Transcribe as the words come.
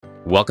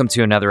Welcome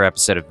to another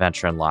episode of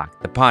Venture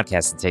Unlocked, the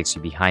podcast that takes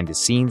you behind the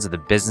scenes of the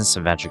business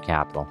of venture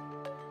capital.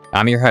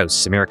 I'm your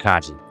host, Samir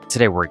Kaji.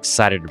 Today, we're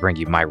excited to bring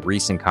you my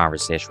recent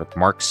conversation with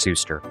Mark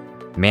Suster,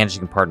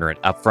 managing partner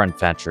at Upfront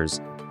Ventures,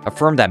 a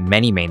firm that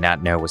many may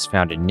not know was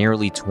founded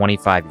nearly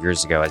 25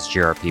 years ago as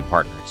GRP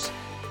Partners.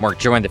 Mark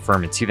joined the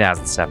firm in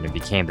 2007 and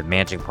became the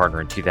managing partner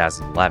in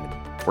 2011,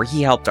 where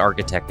he helped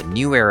architect a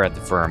new era of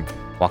the firm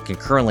while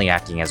concurrently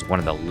acting as one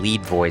of the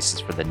lead voices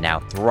for the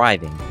now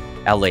thriving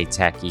LA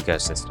tech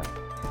ecosystem.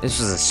 This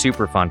was a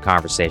super fun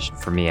conversation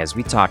for me as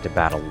we talked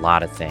about a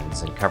lot of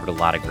things and covered a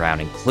lot of ground,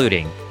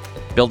 including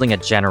building a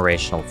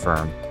generational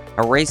firm,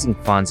 how raising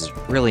funds is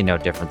really no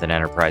different than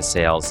enterprise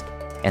sales,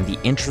 and the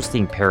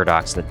interesting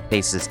paradox that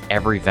faces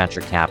every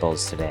venture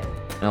capitalist today.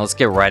 Now let's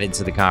get right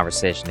into the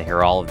conversation to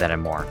hear all of that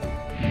and more.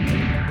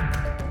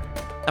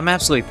 I'm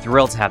absolutely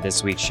thrilled to have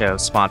this week's show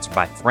sponsored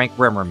by Frank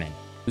Rimerman,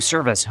 who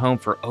serve as home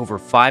for over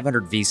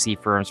 500 VC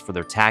firms for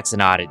their tax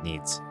and audit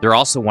needs. They're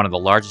also one of the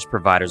largest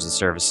providers of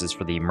services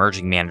for the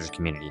emerging manager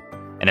community.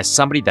 And as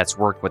somebody that's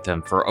worked with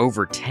them for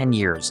over 10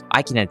 years,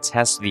 I can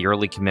attest to the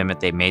early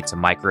commitment they made to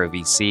micro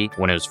VC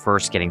when it was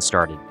first getting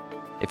started.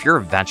 If you're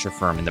a venture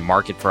firm in the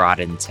market for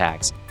audit and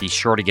tax, be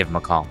sure to give them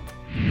a call.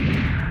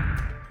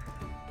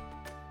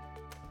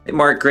 Hey,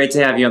 Mark, great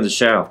to have you on the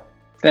show.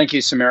 Thank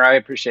you, Samir. I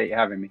appreciate you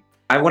having me.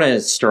 I want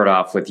to start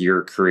off with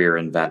your career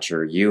in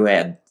venture. You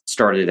had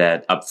started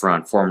at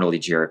Upfront, formerly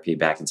GRP,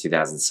 back in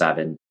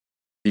 2007.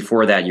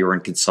 Before that, you were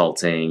in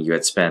consulting. You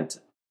had spent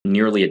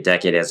nearly a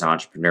decade as an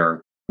entrepreneur.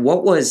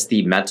 What was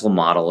the mental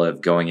model of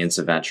going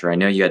into venture? I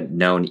know you had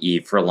known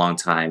Yves for a long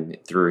time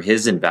through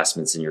his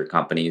investments in your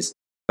companies,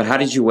 but how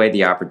did you weigh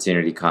the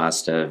opportunity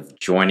cost of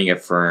joining a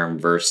firm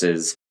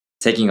versus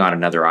taking on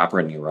another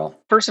operating role?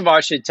 First of all, I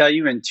should tell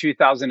you in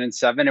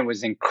 2007, it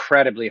was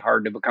incredibly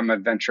hard to become a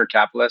venture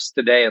capitalist.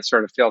 Today, it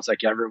sort of feels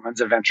like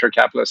everyone's a venture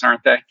capitalist,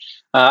 aren't they?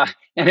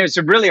 And it was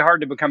really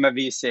hard to become a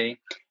VC.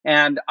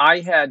 And I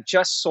had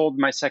just sold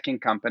my second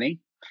company.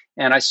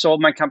 And I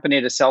sold my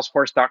company to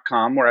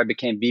Salesforce.com, where I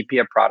became VP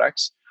of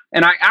products.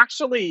 And I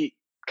actually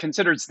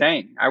considered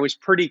staying. I was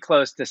pretty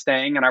close to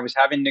staying, and I was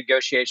having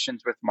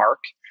negotiations with Mark.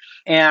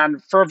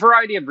 And for a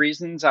variety of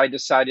reasons, I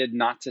decided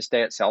not to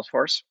stay at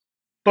Salesforce.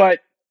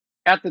 But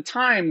at the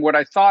time, what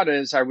I thought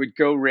is I would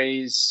go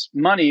raise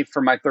money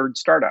for my third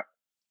startup.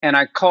 And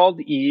I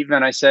called Yves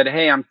and I said,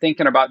 hey, I'm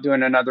thinking about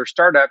doing another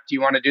startup. Do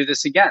you want to do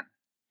this again?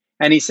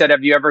 And he said,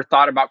 have you ever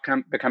thought about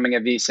becoming a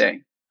VC?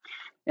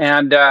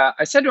 And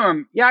I said to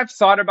him, yeah, I've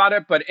thought about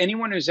it, but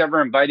anyone who's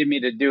ever invited me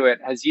to do it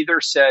has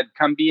either said,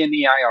 come be an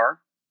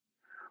EIR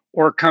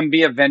or come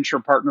be a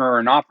venture partner or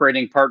an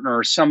operating partner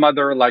or some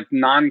other like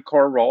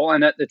non-core role.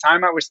 And at the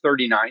time I was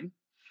 39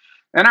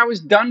 and I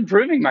was done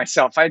proving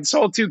myself. I'd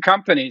sold 2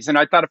 companies and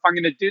I thought, if I'm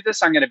going to do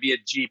this, I'm going to be a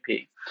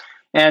GP.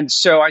 And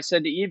so I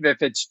said to Yves,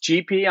 if it's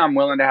GP, I'm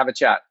willing to have a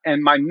chat.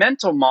 And my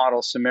mental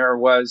model, Samir,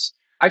 was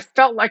I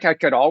felt like I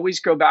could always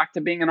go back to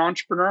being an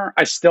entrepreneur.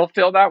 I still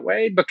feel that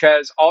way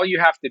because all you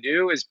have to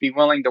do is be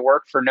willing to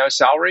work for no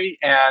salary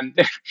and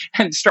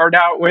and start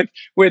out with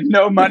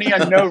no money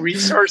and no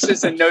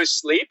resources and no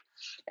sleep.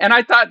 And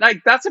I thought, like,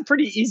 that's a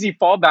pretty easy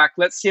fallback.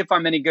 Let's see if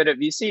I'm any good at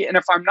VC. And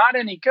if I'm not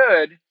any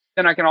good,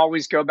 then I can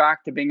always go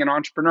back to being an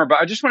entrepreneur.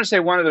 But I just want to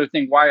say one other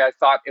thing why I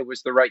thought it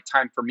was the right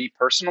time for me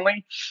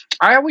personally.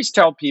 I always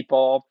tell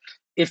people,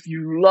 if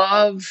you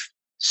love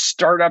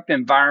startup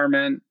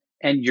environment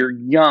and you're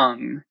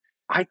young,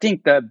 I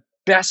think the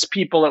best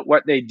people at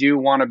what they do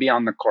want to be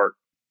on the court.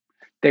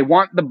 They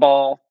want the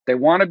ball. They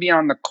want to be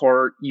on the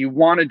court. You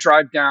want to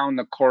drive down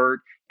the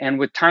court. And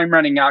with time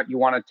running out, you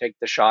want to take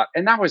the shot.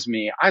 And that was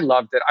me. I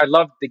loved it. I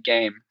loved the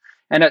game.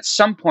 And at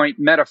some point,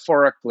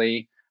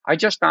 metaphorically, I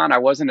just found I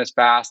wasn't as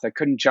fast. I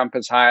couldn't jump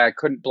as high. I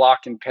couldn't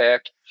block and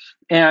pick.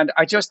 And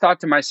I just thought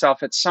to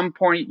myself, at some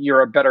point,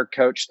 you're a better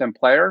coach than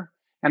player.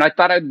 And I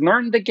thought I'd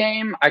learned the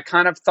game. I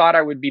kind of thought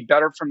I would be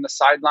better from the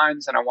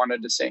sidelines, and I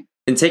wanted to see.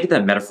 And taking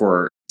that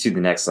metaphor to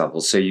the next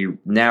level. So you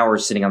now are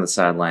sitting on the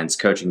sidelines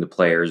coaching the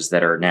players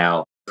that are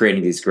now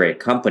creating these great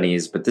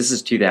companies. But this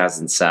is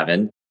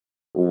 2007,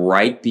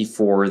 right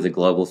before the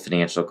global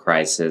financial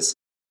crisis.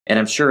 And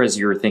I'm sure as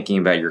you were thinking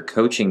about your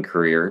coaching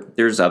career,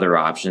 there's other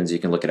options. You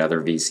can look at other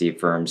VC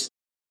firms.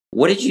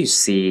 What did you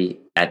see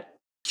at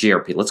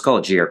GRP? Let's call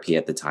it GRP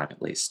at the time,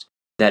 at least,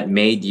 that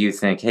made you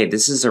think, hey,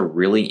 this is a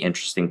really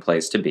interesting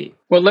place to be?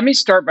 Well, let me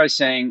start by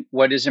saying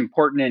what is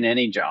important in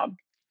any job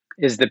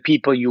is the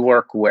people you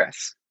work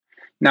with.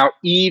 Now,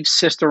 Yves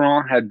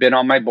Sisteron had been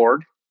on my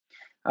board.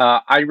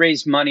 I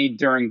raised money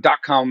during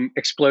dot-com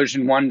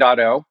explosion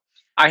 1.0.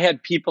 I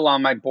had people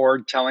on my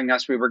board telling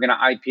us we were going to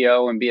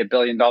IPO and be a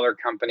billion-dollar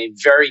company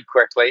very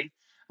quickly.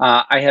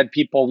 I had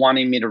people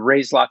wanting me to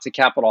raise lots of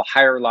capital,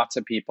 hire lots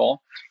of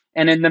people.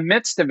 And in the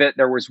midst of it,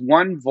 there was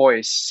one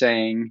voice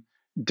saying,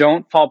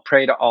 don't fall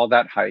prey to all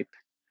that hype.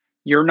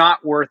 You're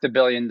not worth $1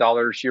 billion.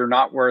 You're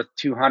not worth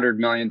 $200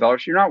 million.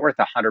 You're not worth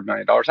 $100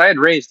 million. I had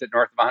raised it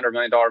north of $100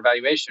 million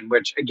valuation,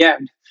 which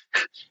again,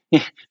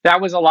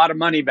 that was a lot of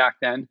money back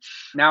then.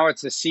 Now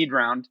it's a seed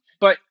round.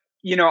 But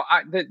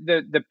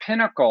the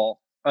pinnacle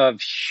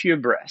of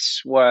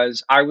hubris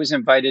was I was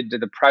invited to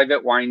the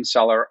private wine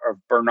cellar of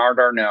Bernard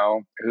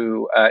Arnault,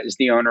 who is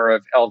the owner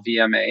of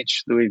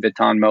LVMH, Louis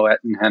Vuitton, Moet,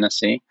 and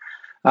Hennessy,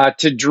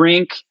 to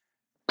drink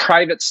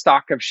private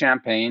stock of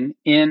champagne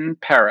in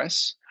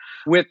Paris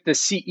with the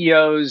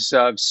CEOs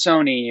of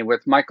Sony,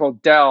 with Michael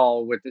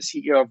Dell, with the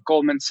CEO of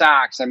Goldman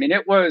Sachs. I mean,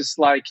 it was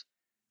like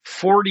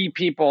 40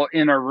 people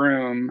in a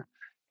room.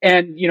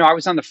 And, I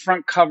was on the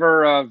front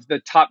cover of the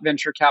top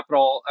venture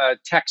capital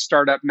tech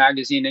startup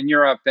magazine in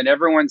Europe, and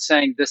everyone's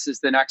saying this is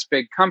the next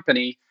big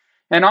company.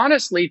 And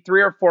honestly,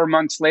 3 or 4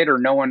 months later,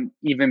 no one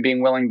even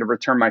being willing to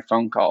return my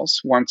phone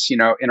calls once,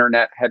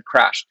 internet had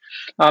crashed.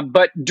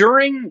 But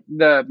during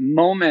the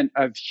moment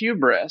of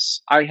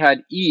hubris, I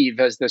had Eve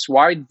as this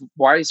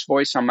wise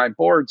voice on my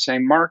board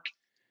saying, Mark,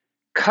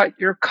 cut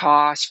your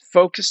costs,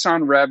 focus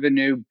on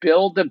revenue,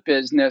 build a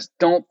business,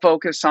 don't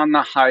focus on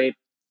the hype.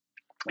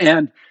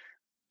 And,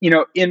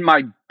 in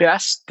my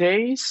best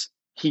days,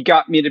 he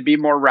got me to be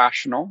more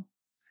rational.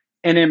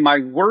 And in my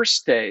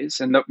worst days,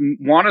 and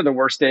one of the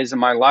worst days of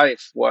my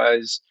life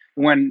was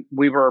when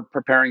we were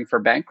preparing for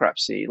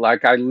bankruptcy.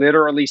 Like I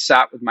literally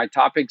sat with my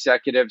top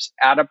executives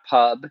at a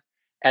pub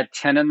at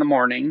 10 in the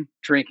morning,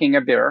 drinking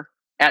a beer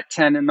at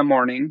 10 in the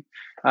morning.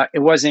 It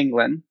was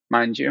England,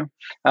 mind you.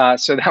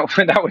 So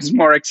that was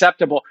more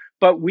acceptable.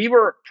 But we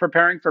were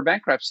preparing for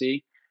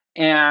bankruptcy.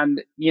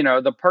 And,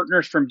 the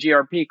partners from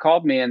GRP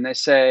called me and they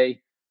say,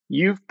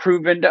 you've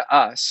proven to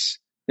us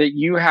that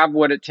you have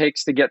what it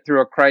takes to get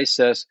through a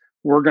crisis.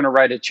 We're going to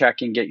write a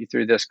check and get you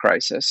through this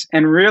crisis.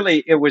 And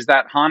really, it was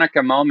that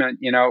Hanukkah moment.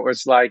 It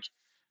was like,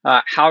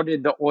 how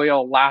did the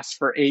oil last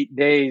for 8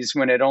 days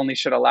when it only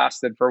should have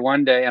lasted for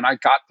one day? And I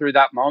got through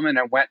that moment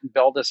and went and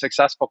built a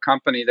successful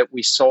company that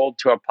we sold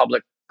to a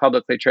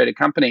publicly traded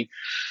company.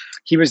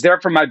 He was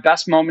there for my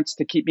best moments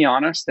to keep me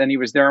honest, and he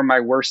was there in my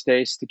worst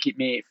days to keep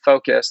me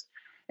focused.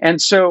 And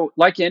so,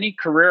 like any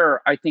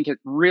career, I think it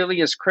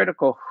really is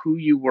critical who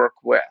you work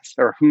with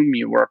or whom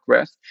you work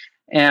with.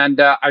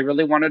 And I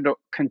really wanted to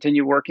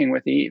continue working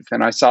with Eve,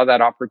 and I saw that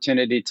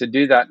opportunity to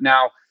do that.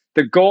 Now,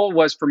 the goal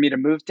was for me to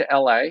move to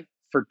LA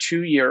for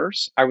 2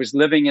 years. I was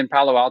living in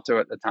Palo Alto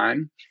at the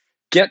time,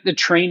 get the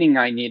training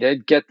I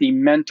needed, get the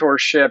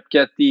mentorship,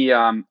 get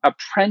the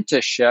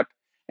apprenticeship,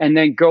 and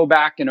then go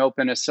back and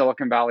open a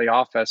Silicon Valley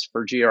office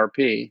for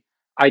GRP.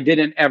 I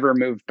didn't ever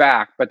move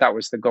back, but that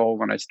was the goal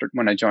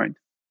when I joined.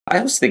 I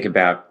always think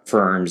about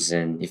firms,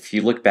 and if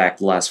you look back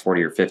the last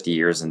 40 or 50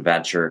 years in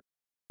venture,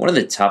 one of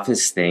the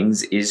toughest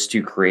things is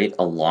to create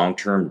a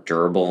long-term,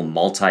 durable,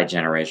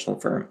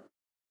 multi-generational firm.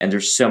 And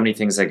there's so many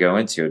things that go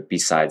into it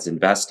besides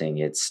investing.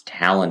 It's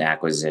talent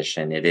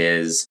acquisition. It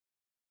is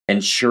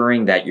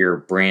ensuring that your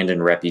brand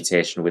and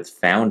reputation with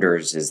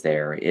founders is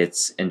there.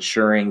 It's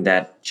ensuring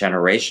that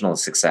generational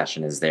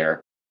succession is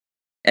there.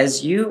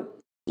 As you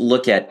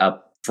look at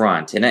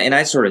upfront, and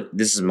I sort of,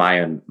 this is my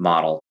own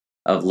model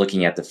of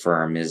looking at the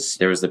firm, is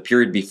there was the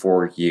period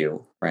before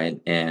you,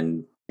 right?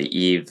 And the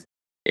Eve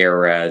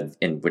era,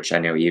 in which I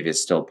know Eve is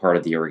still part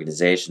of the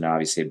organization,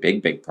 obviously a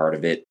big, big part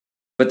of it.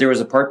 But there was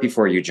a part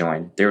before you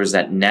joined. There was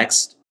that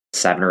next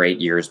 7 or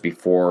 8 years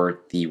before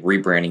the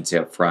rebranding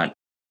to Upfront.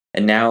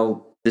 And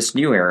now this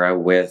new era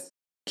with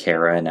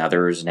Kara and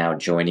others now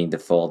joining the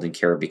fold and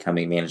Kara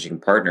becoming managing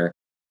partner.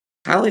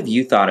 How have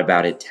you thought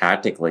about it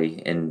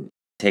tactically, and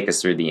take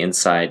us through the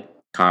inside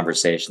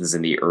conversations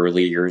in the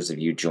early years of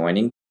you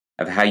joining,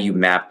 of how you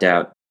mapped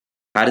out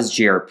how does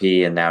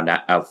GRP and now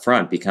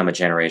Upfront become a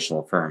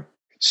generational firm?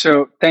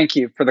 So thank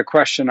you for the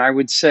question. I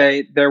would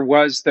say there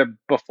was the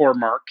before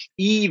Mark.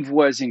 Eve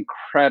was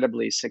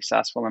incredibly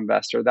successful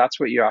investor. That's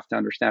what you have to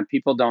understand.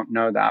 People don't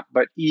know that,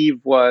 but Eve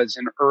was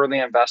an early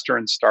investor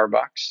in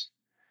Starbucks.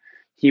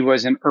 He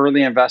was an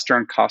early investor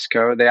in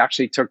Costco. They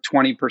actually took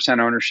 20%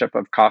 ownership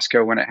of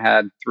Costco when it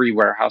had 3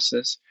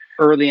 warehouses.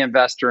 Early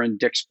investor in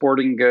Dick's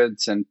Sporting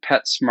Goods and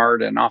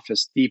PetSmart and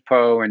Office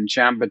Depot and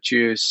Jamba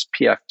Juice,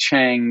 PF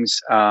Chang's,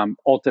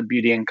 Ulta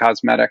Beauty and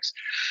Cosmetics.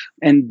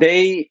 And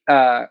they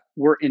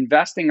were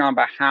investing on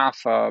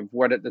behalf of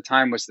what at the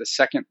time was the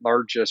second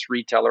largest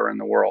retailer in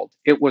the world.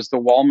 It was the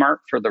Walmart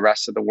for the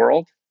rest of the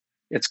world.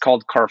 It's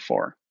called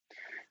Carrefour.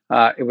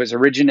 It was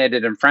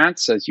originated in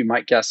France, as you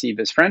might guess, Eve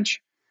is French.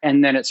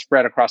 And then it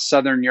spread across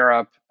Southern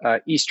Europe,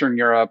 Eastern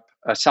Europe,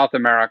 South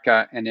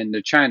America, and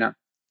into China.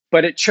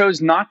 But it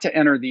chose not to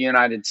enter the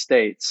United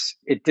States.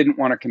 It didn't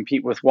want to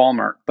compete with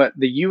Walmart. But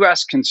the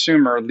US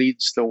consumer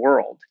leads the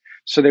world.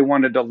 So they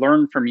wanted to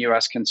learn from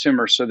US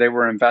consumers. So they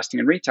were investing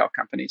in retail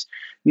companies.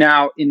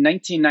 Now, in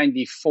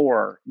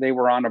 1994, they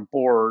were on a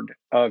board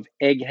of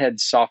Egghead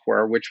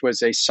Software, which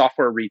was a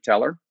software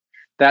retailer.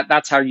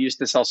 That's how you used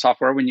to sell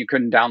software when you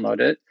couldn't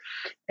download it.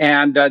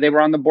 And they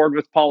were on the board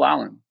with Paul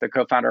Allen, the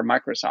co-founder of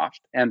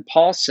Microsoft. And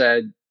Paul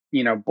said,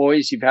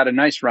 boys, you've had a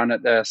nice run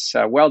at this.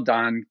 Well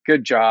done.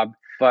 Good job.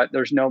 But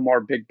there's no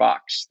more big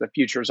box. The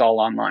future is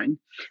all online.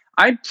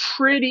 I'm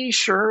pretty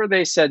sure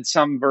they said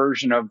some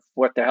version of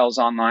what the hell's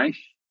online,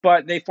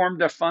 but they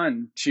formed a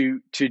fund to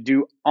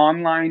do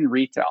online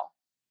retail.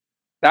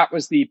 That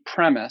was the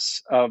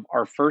premise of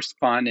our first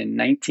fund in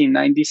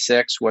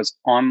 1996 was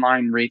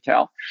online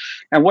retail.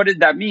 And what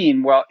did that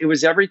mean? Well, it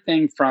was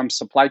everything from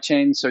supply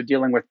chain, so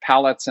dealing with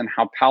pallets and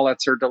how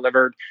pallets are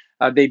delivered.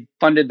 They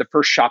funded the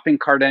first shopping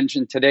cart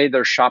engine. Today,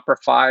 there's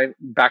Shopify.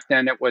 Back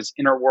then, it was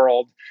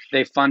Interworld.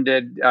 They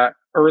funded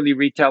early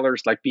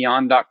retailers like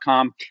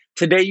Beyond.com.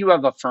 Today, you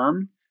have a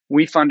firm.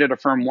 We funded a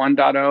firm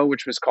 1.0,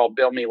 which was called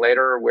Bill Me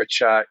Later,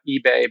 which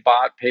eBay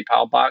bought,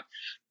 PayPal bought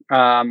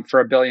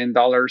for $1 billion.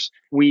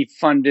 We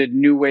funded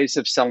new ways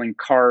of selling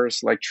cars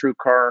like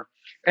TrueCar.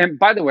 And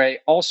by the way,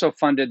 also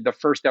funded the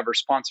first ever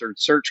sponsored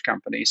search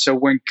company. So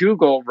when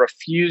Google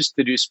refused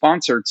to do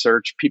sponsored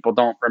search, people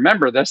don't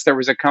remember this, there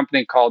was a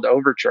company called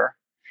Overture,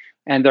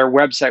 and their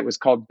website was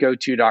called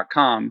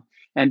goto.com.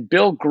 And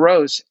Bill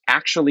Gross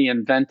actually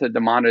invented the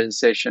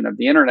monetization of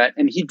the internet.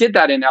 And he did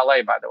that in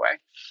LA, by the way.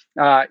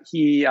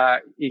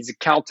 He's a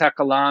Caltech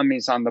alum.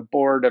 He's on the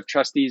board of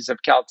trustees of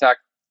Caltech.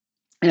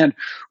 And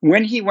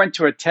when he went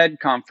to a TED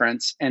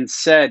conference and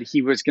said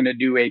he was going to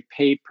do a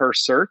pay per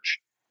search,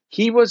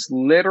 he was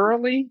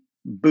literally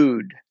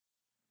booed.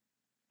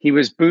 He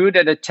was booed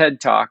at a TED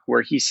talk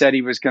where he said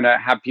he was going to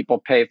have people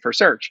pay for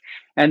search.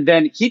 And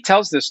then he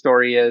tells this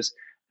story is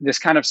this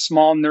kind of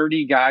small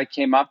nerdy guy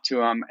came up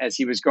to him as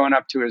he was going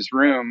up to his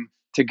room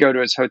to go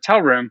to his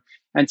hotel room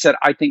and said,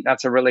 I think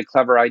that's a really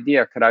clever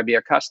idea. Could I be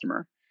a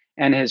customer?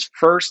 And his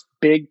first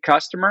big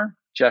customer,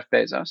 Jeff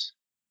Bezos.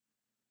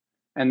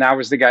 And that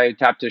was the guy who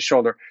tapped his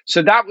shoulder.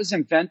 So that was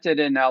invented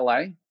in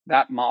LA,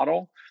 that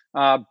model.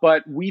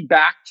 But we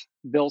backed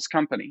Bill's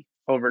company,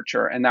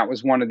 Overture, and that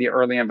was one of the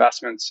early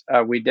investments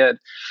we did.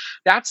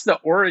 That's the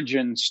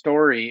origin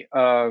story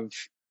of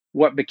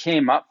what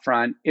became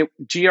Upfront.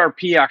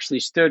 GRP actually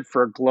stood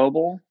for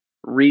Global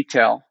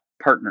Retail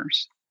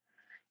Partners.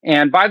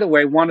 And by the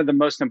way, one of the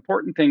most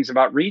important things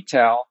about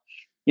retail,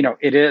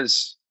 it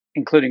is,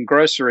 including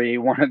grocery,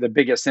 one of the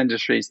biggest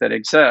industries that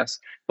exists.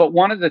 But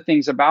one of the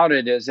things about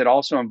it is it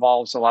also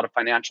involves a lot of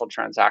financial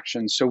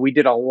transactions. So we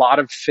did a lot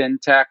of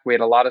fintech. We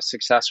had a lot of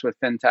success with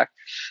fintech.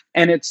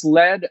 And it's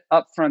led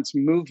Upfront's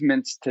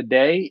movements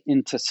today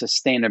into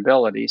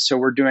sustainability. So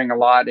we're doing a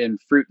lot in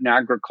fruit and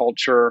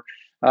agriculture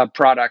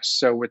products.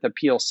 So with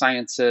Appeal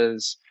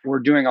Sciences, we're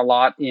doing a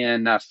lot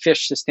in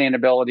fish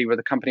sustainability with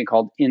a company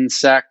called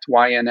Insect,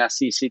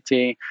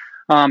 YNSECT.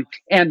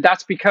 And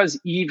that's because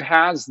Eve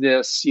has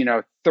this,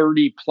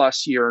 30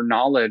 plus year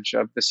knowledge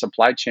of the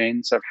supply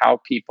chains of how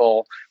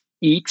people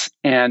eat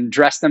and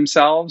dress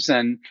themselves.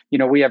 And,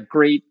 we have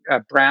great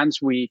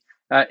brands we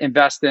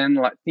invest in,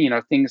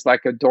 things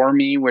like Adore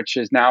Me, which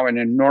is now an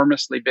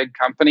enormously big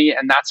company.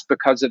 And that's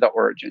because of the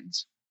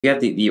origins. You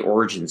have the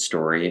origin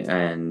story,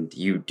 and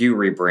you do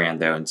rebrand,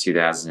 though, in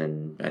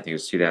 2000, I think it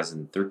was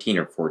 2013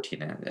 or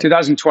 14.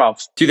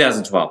 2012.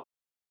 2012.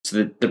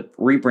 So the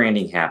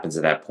rebranding happens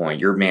at that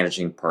point. You're a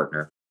managing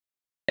partner.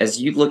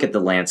 As you look at the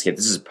landscape,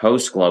 this is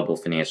post-global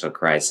financial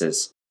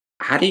crisis.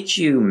 How did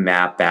you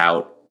map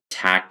out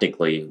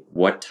tactically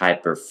what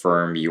type of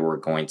firm you were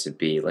going to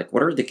be? Like,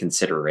 what are the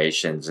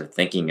considerations of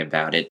thinking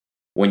about it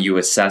when you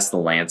assess the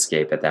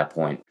landscape at that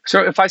point?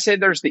 So if I say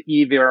there's the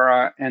Eve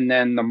era and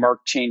then the Mark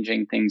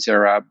changing things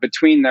era,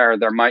 between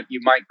you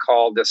might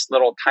call this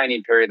little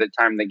tiny period of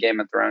time the Game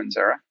of Thrones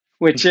era,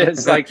 which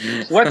is like,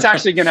 what's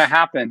actually going to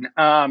happen?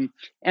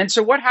 And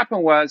so what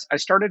happened was I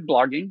started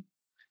blogging.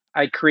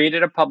 I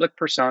created a public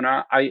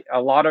persona.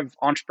 A lot of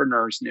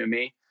entrepreneurs knew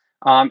me.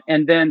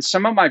 And then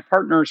some of my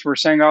partners were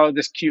saying, oh,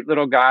 this cute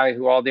little guy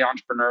who all the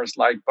entrepreneurs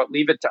like, but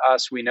leave it to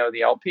us. We know the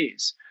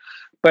LPs.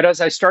 But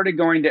as I started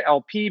going to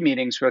LP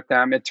meetings with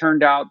them, it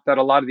turned out that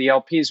a lot of the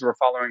LPs were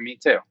following me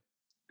too.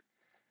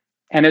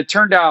 And it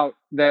turned out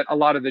that a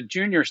lot of the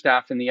junior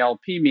staff in the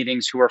LP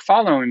meetings who were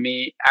following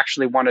me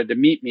actually wanted to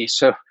meet me.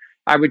 So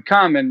I would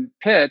come and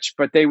pitch,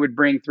 but they would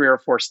bring 3 or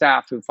 4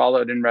 staff who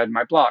followed and read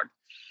my blog.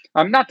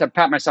 Not to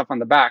pat myself on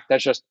the back,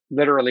 that's just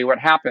literally what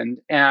happened.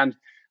 And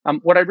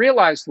what I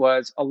realized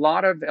was a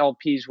lot of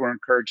LPs were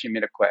encouraging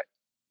me to quit.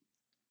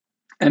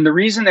 And the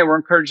reason they were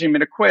encouraging me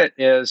to quit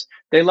is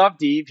they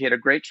loved Eve. He had a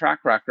great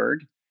track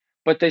record,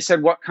 but they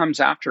said, what comes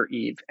after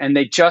Eve? And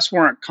they just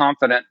weren't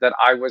confident that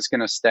I was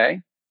going to stay.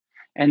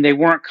 And they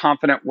weren't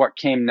confident what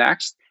came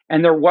next.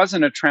 And there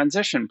wasn't a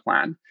transition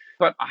plan.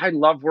 But I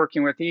love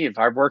working with Eve.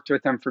 I've worked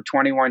with him for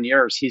 21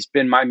 years. He's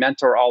been my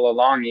mentor all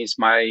along. He's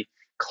my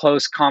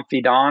close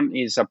confidant.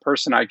 He's a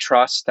person I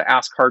trust to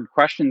ask hard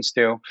questions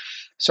to.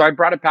 So I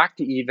brought it back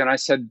to Eve and I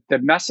said, the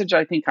message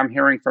I think I'm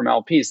hearing from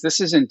LPs,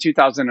 this is in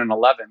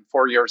 2011,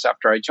 4 years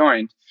after I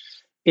joined,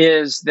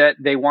 is that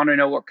they want to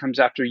know what comes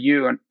after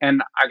you.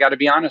 And I got to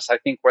be honest, I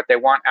think what they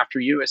want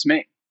after you is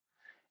me.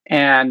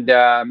 And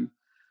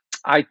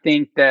I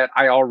think that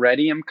I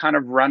already am kind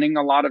of running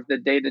a lot of the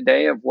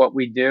day-to-day of what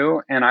we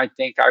do. And I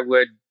think I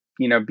would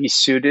be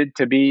suited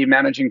to be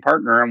managing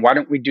partner. And why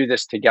don't we do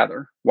this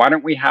together? Why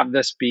don't we have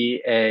this be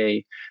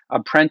a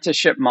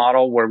apprenticeship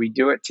model where we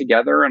do it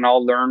together and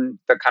I'll learn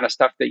the kind of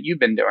stuff that you've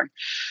been doing.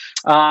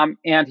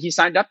 And he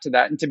signed up to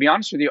that. And to be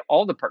honest with you,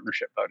 all the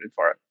partnership voted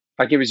for it.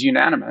 Like it was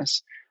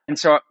unanimous. And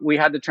so we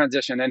had the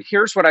transition. And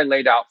here's what I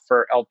laid out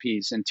for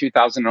LPs in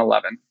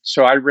 2011.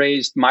 So I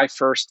raised my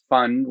first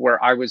fund where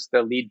I was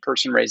the lead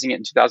person raising it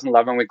in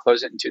 2011. We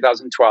closed it in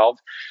 2012.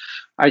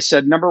 I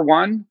said, number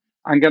one,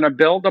 I'm going to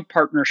build a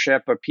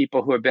partnership of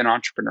people who have been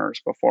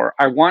entrepreneurs before.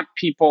 I want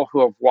people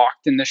who have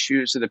walked in the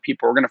shoes of the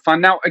people we're going to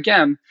fund. Now,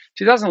 again,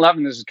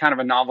 2011, this is kind of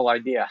a novel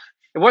idea.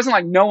 It wasn't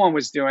like no one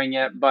was doing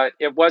it, but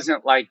it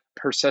wasn't like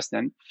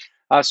persistent.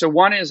 So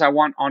one is I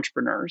want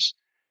entrepreneurs.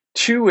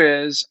 Two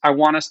is I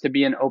want us to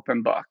be an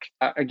open book.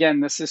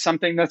 Again, this is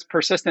something that's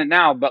persistent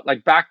now, but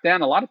like back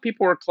then, a lot of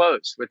people were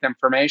closed with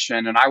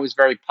information. And I was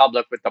very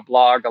public with the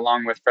blog,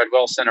 along with Fred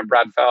Wilson and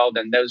Brad Feld.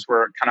 And those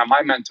were kind of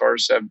my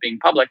mentors of being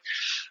public.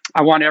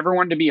 I want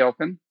everyone to be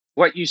open.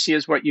 What you see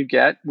is what you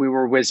get. We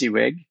were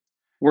WYSIWYG.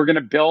 We're going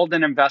to build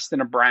and invest in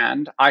a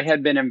brand. I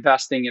had been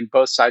investing in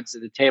both sides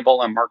of the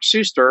table and Mark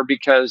Suster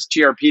because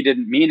GRP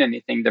didn't mean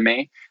anything to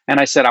me. And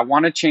I said, I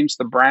want to change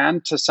the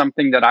brand to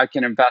something that I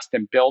can invest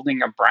in building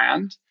a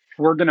brand.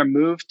 We're going to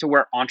move to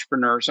where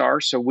entrepreneurs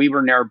are. So we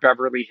were near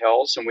Beverly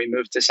Hills and we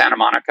moved to Santa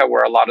Monica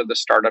where a lot of the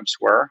startups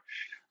were.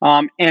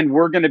 And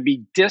we're going to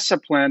be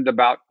disciplined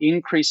about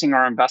increasing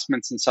our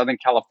investments in Southern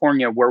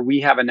California where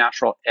we have a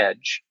natural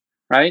edge,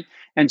 right?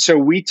 And so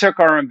we took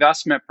our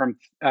investment from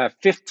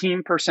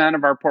 15%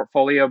 of our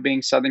portfolio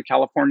being Southern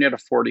California to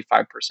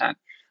 45%.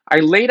 I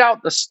laid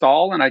out the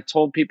stall and I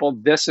told people,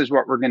 this is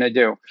what we're going to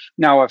do.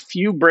 Now, a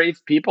few brave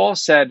people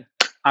said,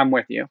 I'm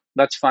with you.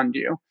 Let's fund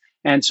you.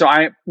 And so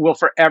I will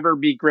forever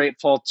be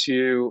grateful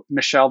to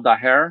Michelle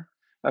Daher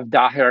of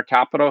Daher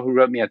Capital, who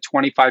wrote me a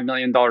 $25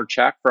 million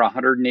check for a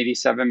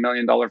 $187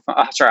 million,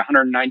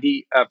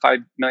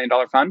 $195 million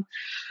fund.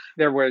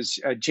 There was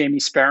Jamie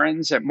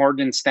Sperrins at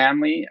Morgan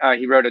Stanley.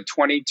 He wrote a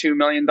 $22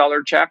 million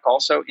check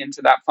also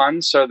into that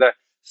fund. So the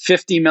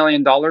 $50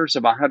 million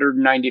of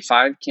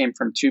 195 came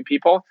from two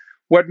people.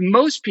 What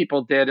most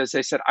people did is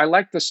they said, I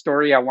like the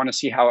story. I want to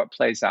see how it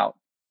plays out.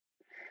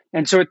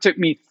 And so it took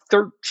me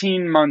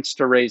 13 months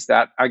to raise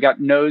that. I got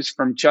no's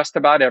from just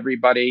about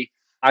everybody.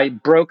 I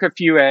broke a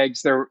few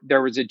eggs.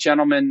 There was a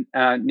gentleman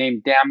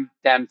named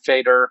Dan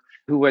Fader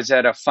who was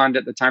at a fund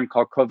at the time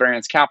called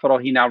Covariance Capital.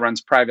 He now runs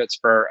privates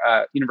for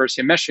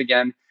University of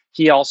Michigan.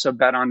 He also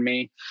bet on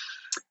me.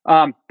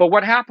 But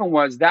what happened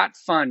was that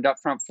fund,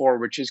 Upfront 4,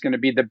 which is going to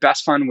be the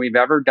best fund we've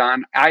ever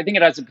done, I think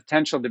it has the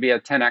potential to be a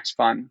 10x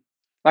fund,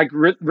 like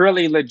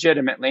really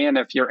legitimately. And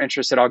if you're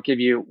interested, I'll give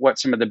you what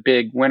some of the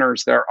big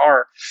winners there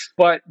are.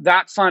 But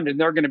that fund, and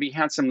they're going to be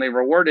handsomely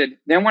rewarded.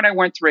 Then when I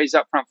went to raise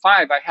Upfront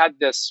 5, I had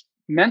this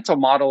mental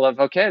model of,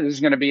 okay, this is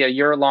going to be a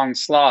year-long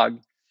slog.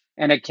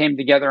 And it came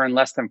together in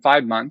less than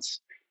 5 months.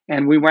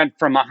 And we went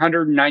from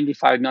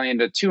 195 million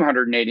to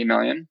 280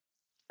 million.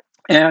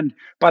 And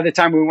by the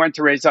time we went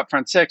to raise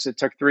Upfront 6, it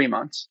took 3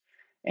 months.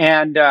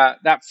 And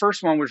that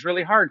first one was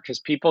really hard because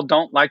people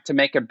don't like to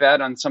make a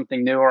bet on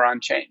something new or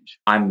on change.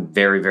 I'm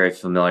very, very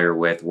familiar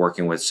with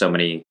working with so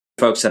many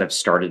folks that have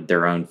started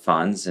their own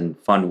funds. And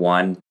Fund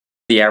 1,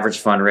 the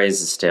average fundraise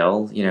is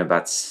still,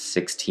 about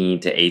 16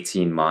 to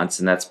 18 months.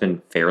 And that's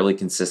been fairly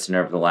consistent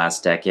over the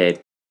last decade.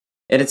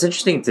 And it's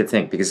interesting to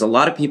think because a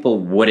lot of people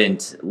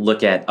wouldn't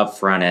look at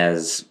Upfront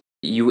as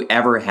you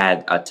ever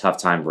had a tough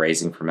time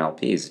raising from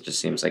LPs. It just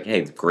seems like,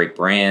 hey, great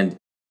brand.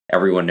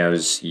 Everyone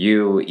knows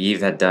you. Eve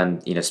had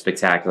done,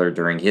 spectacular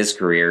during his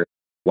career.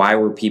 Why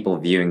were people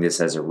viewing this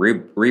as a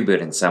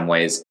reboot in some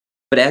ways?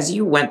 But as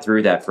you went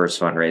through that first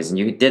fundraise, and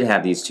you did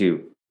have these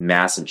two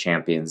massive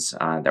champions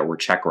that were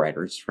check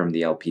writers from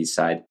the LP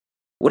side,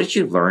 what did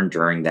you learn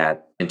during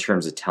that in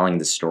terms of telling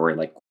the story?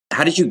 Like,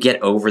 how did you get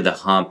over the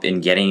hump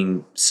in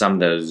getting some of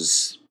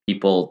those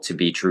people to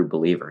be true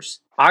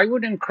believers? I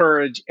would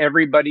encourage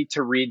everybody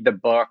to read the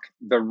book,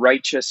 The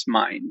Righteous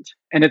Mind.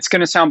 And it's going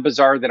to sound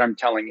bizarre that I'm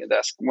telling you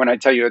this when I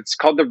tell you it's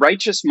called The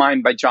Righteous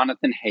Mind by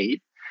Jonathan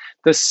Haidt.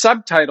 The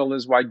subtitle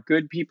is Why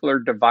Good People Are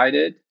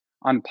Divided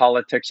on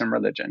Politics and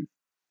Religion.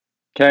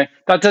 Okay.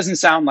 That doesn't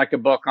sound like a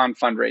book on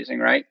fundraising,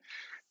 right?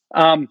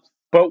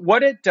 But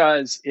what it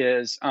does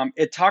is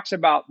it talks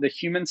about the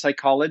human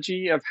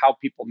psychology of how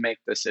people make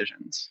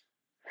decisions.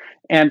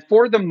 And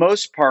for the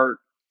most part,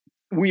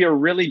 we are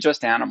really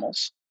just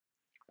animals.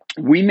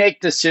 We make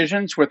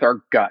decisions with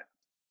our gut.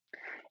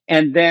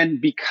 And then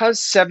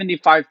because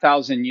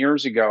 75,000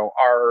 years ago,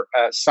 our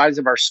size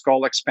of our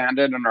skull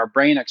expanded and our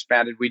brain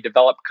expanded, we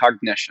developed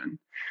cognition.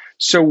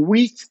 So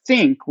we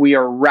think we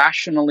are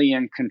rationally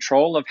in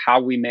control of how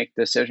we make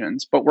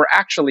decisions, but we're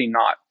actually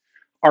not.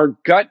 Our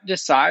gut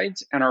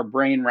decides and our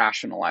brain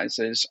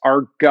rationalizes.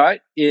 Our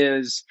gut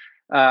is,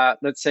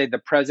 let's say, the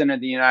president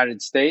of the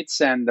United States,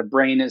 and the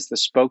brain is the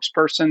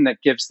spokesperson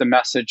that gives the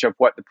message of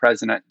what the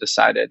president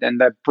decided. And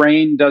the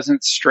brain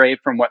doesn't stray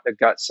from what the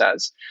gut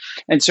says.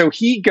 And so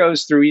he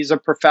goes through, he's a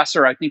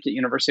professor, I think, at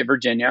University of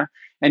Virginia,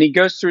 and he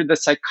goes through the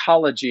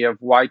psychology of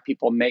why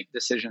people make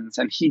decisions.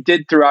 And he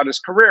did throughout his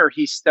career,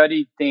 he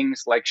studied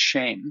things like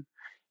shame.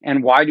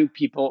 And why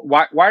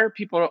are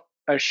people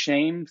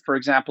ashamed, for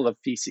example, of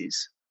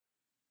feces?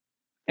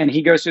 And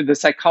he goes through the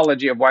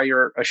psychology of why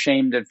you're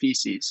ashamed of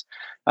feces.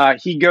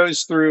 He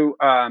goes through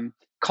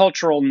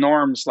cultural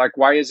norms, like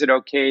why is it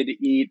okay to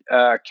eat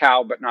a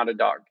cow but not a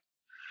dog?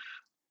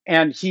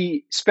 And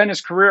he spent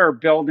his career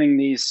building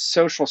these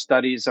social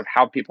studies of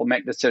how people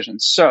make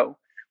decisions. So,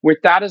 with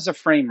that as a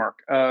framework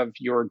of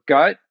your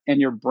gut and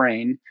your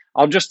brain,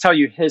 I'll just tell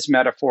you his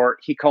metaphor.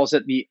 He calls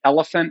it the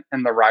elephant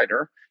and the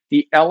rider.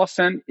 The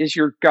elephant is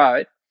your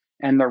gut,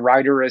 and the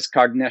rider is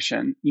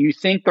cognition. You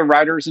think the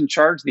rider's in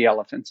charge, the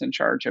elephant's in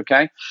charge,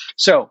 okay?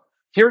 So,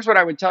 here's what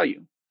I would tell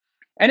you.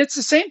 And it's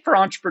the same for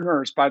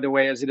entrepreneurs, by the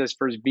way, as it is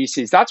for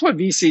VCs. That's what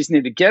VCs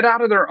need to get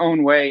out of their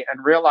own way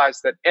and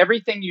realize that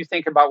everything you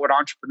think about what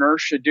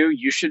entrepreneurs should do,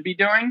 you should be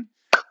doing.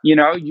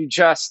 You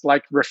just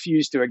like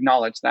refuse to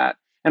acknowledge that.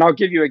 And I'll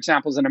give you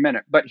examples in a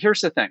minute. But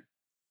here's the thing.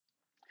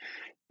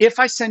 If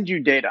I send you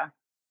data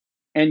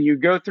and you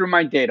go through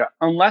my data,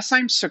 unless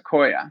I'm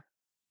Sequoia,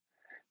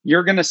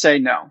 you're going to say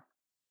no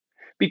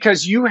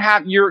because you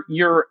have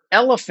your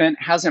elephant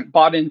hasn't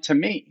bought into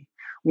me.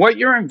 What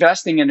you're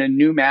investing in a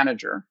new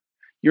manager,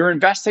 you're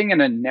investing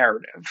in a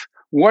narrative.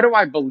 What do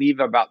I believe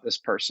about this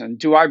person?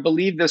 Do I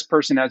believe this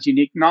person has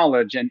unique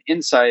knowledge and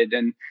insight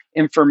and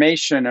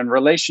information and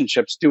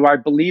relationships? Do I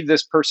believe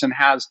this person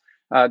has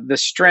the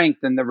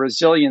strength and the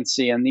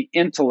resiliency and the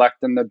intellect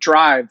and the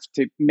drive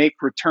to make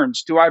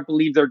returns? Do I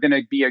believe they're going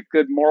to be a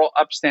good moral,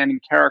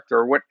 upstanding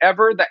character,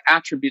 whatever the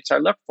attributes I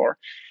look for?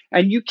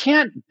 And you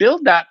can't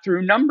build that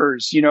through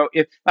numbers.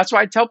 If that's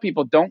why I tell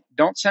people, don't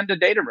send a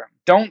data room.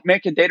 Don't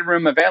make a data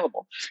room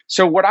available.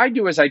 So what I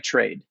do is I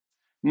trade.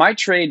 My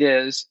trade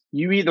is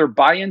you either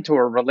buy into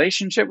a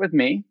relationship with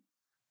me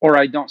or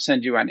I don't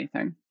send you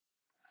anything.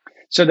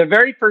 So the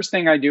very first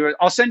thing I do is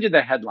I'll send you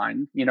the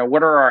headline.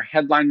 What are our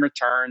headline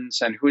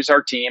returns and who's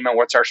our team and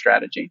what's our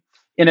strategy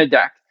in a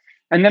deck.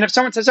 And then if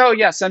someone says, oh,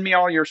 yeah, send me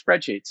all your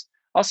spreadsheets,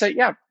 I'll say,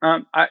 yeah,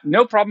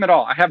 no problem at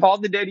all. I have all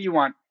the data you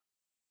want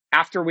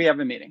after we have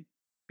a meeting.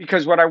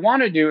 Because what I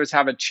want to do is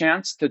have a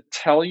chance to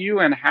tell you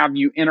and have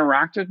you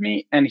interact with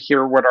me and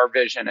hear what our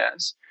vision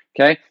is.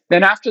 Okay.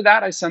 Then after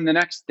that, I send the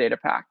next data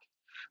pack.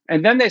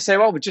 And then they say,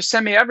 well, just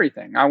send me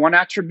everything. I want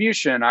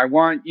attribution. I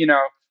want,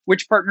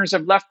 which partners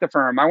have left the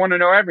firm. I want to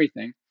know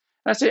everything.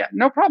 And I say, yeah,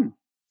 no problem.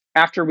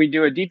 After we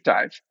do a deep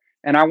dive.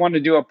 And I want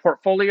to do a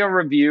portfolio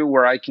review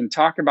where I can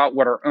talk about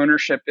what our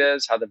ownership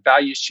is, how the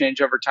values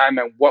change over time,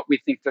 and what we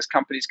think this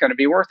company is going to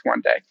be worth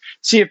one day.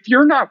 See, if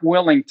you're not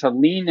willing to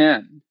lean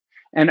in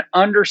and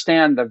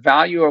understand the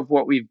value of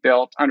what we've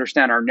built,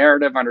 understand our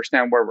narrative,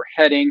 understand where we're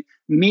heading,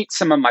 meet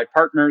some of my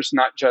partners,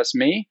 not just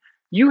me,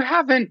 you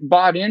haven't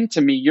bought into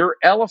me. Your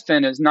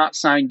elephant is not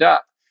signed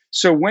up.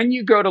 So when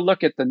you go to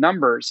look at the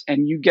numbers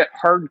and you get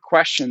hard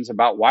questions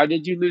about why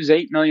did you lose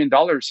 $8 million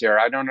here?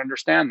 I don't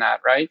understand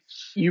that, right?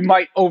 You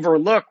might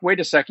overlook, wait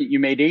a second, you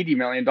made $80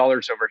 million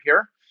over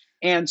here.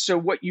 And so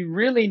what you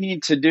really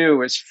need to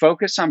do is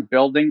focus on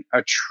building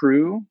a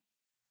true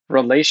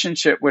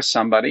relationship with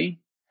somebody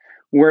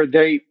where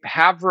they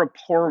have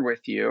rapport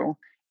with you,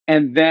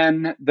 and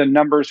then the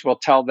numbers will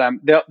tell them.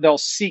 They'll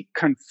seek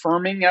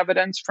confirming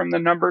evidence from the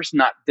numbers,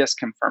 not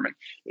disconfirming.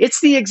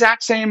 It's the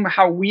exact same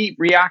how we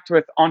react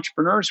with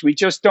entrepreneurs. We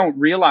just don't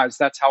realize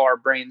that's how our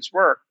brains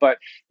work. But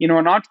an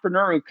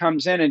entrepreneur who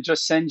comes in and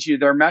just sends you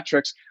their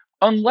metrics,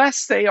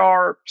 unless they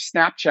are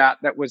Snapchat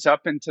that was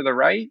up and to the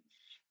right,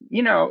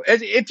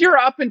 if you're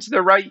up and to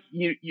the right,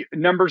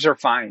 numbers are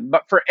fine.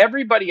 But for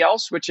everybody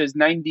else, which is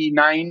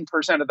 99%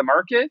 of the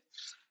market,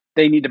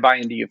 they need to buy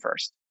into you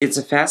first. It's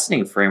a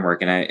fascinating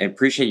framework, and I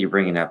appreciate you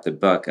bringing up the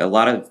book. A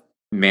lot of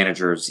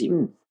managers,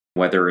 even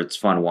whether it's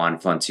Fund 1,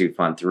 Fund 2,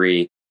 Fund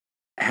 3,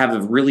 have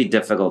a really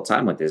difficult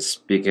time with this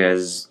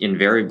because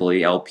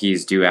invariably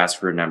LPs do ask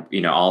for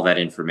all that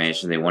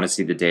information. They want to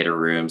see the data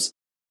rooms.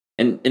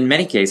 And in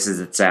many cases,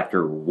 it's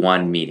after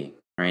one meeting,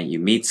 right? You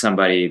meet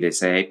somebody, they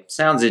say, hey,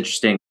 sounds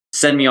interesting.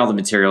 Send me all the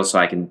material so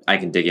I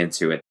can dig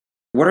into it.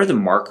 What are the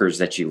markers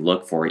that you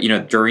look for,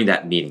 during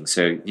that meeting?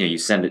 So, you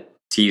send it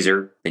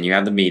teaser, then you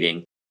have the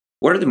meeting.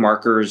 What are the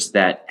markers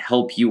that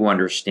help you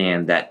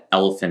understand that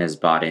elephant is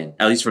bought in,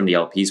 at least from the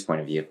LP's point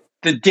of view?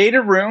 The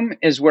data room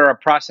is where a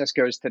process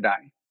goes to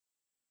die.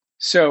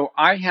 So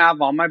I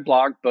have on my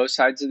blog, Both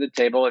Sides of the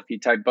Table. If you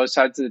type Both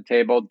Sides of the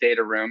Table,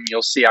 data room,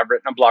 you'll see I've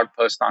written a blog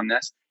post on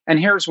this. And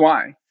here's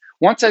why.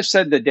 Once I've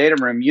said the data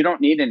room, you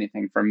don't need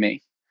anything from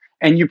me.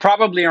 And you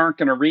probably aren't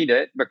going to read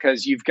it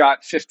because you've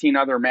got 15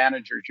 other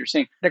managers you're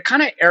seeing. The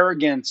kind of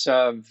arrogance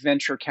of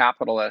venture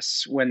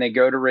capitalists when they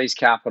go to raise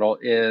capital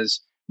is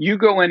you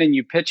go in and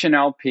you pitch an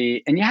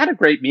LP and you had a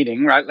great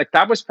meeting, right? Like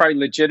that was probably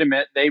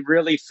legitimate. They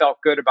really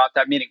felt good about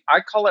that meeting.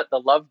 I call it the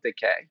love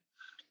decay.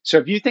 So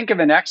if you think of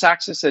an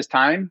x-axis as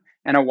time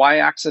and a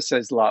y-axis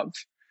as love,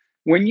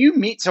 when you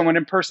meet someone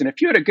in person,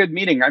 if you had a good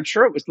meeting, I'm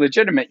sure it was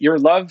legitimate. Your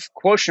love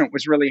quotient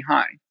was really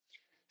high.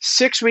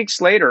 6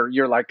 weeks later,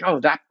 you're like, oh,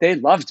 they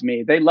loved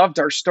me. They loved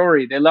our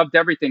story. They loved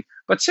everything.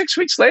 But 6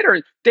 weeks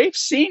later, they've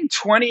seen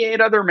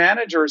 28 other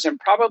managers, and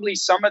probably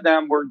some of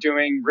them were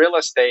doing real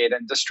estate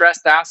and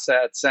distressed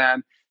assets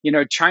and,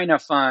 China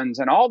funds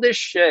and all this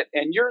shit.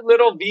 And your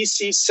little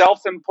VC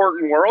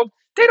self-important world,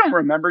 they don't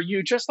remember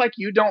you, just like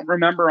you don't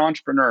remember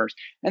entrepreneurs.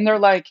 And they're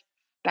like,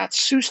 that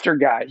Suster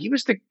guy. He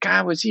was the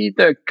guy. Was he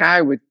the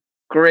guy with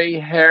gray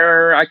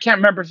hair? I can't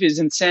remember if he was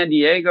in San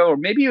Diego or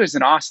maybe he was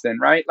in Austin,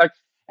 right? Like,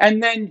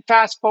 and then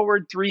fast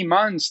forward 3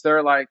 months,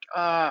 they're like,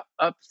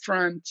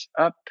 upfront,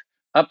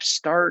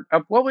 upstart,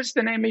 up. What was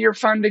the name of your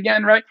fund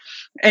again, right?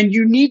 And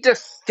you need to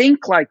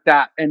think like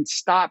that and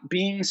stop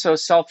being so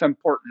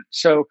self-important.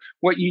 So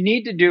what you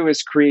need to do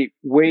is create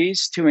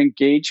ways to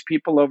engage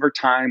people over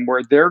time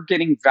where they're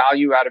getting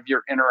value out of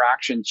your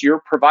interactions.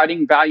 You're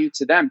providing value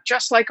to them,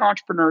 just like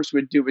entrepreneurs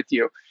would do with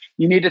you.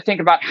 You need to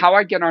think about how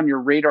I get on your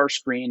radar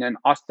screen in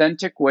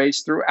authentic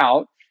ways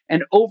throughout.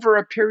 And over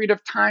a period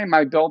of time,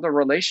 I build a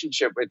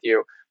relationship with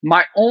you.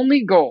 My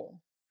only goal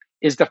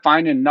is to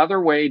find another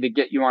way to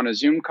get you on a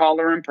Zoom call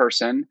or in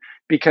person,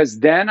 because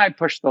then I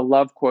push the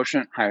love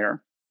quotient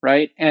higher,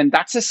 right? And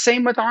that's the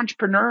same with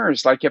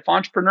entrepreneurs. Like if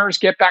entrepreneurs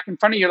get back in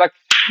front of you, like,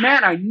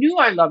 man, I knew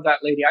I loved that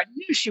lady. I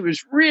knew she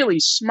was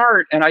really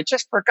smart and I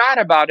just forgot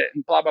about it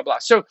and blah, blah, blah.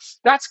 So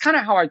that's kind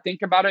of how I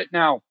think about it.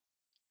 Now,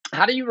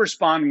 how do you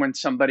respond when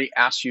somebody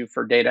asks you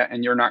for data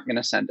and you're not going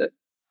to send it?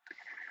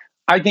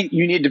 I think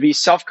you need to be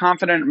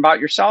self-confident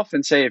about yourself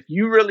and say, if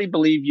you really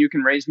believe you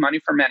can raise money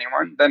from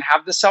anyone, then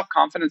have the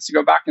self-confidence to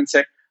go back and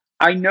say,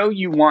 I know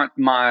you want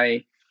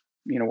my,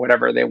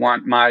 whatever they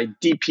want, my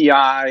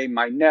DPI,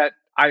 my net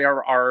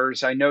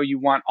IRRs. I know you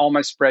want all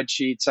my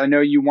spreadsheets. I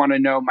know you want to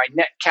know my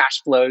net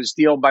cash flows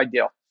deal by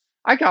deal.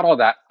 I got all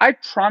that. I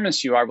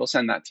promise you I will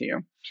send that to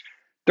you.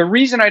 The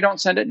reason I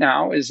don't send it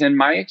now is, in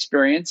my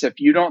experience, if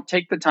you don't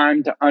take the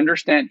time to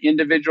understand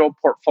individual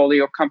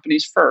portfolio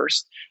companies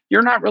first,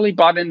 you're not really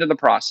bought into the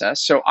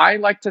process. So I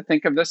like to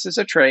think of this as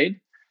a trade.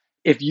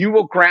 If you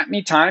will grant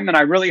me time, and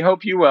I really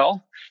hope you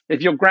will,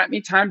 if you'll grant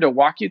me time to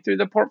walk you through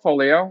the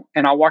portfolio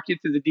and I'll walk you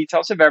through the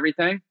details of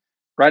everything,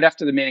 right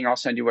after the meeting, I'll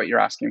send you what you're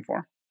asking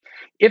for.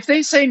 If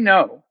they say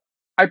no,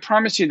 I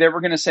promise you they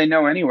were going to say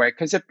no anyway,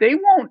 because if they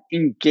won't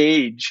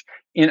engage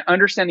in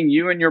understanding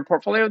you and your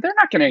portfolio, they're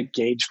not going to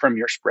engage from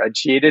your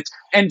spreadsheet.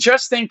 And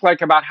just think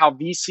like about how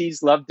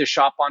VCs love to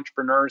shop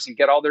entrepreneurs and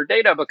get all their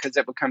data because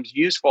it becomes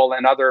useful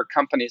in other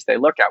companies they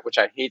look at, which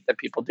I hate that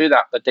people do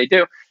that, but they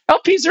do.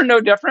 LPs are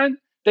no different.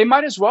 They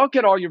might as well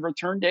get all your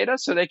return data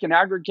so they can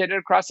aggregate it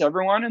across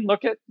everyone and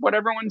look at what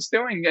everyone's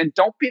doing. And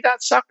don't be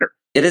that sucker.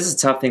 It is a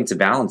tough thing to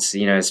balance,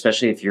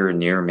 especially if you're a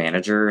newer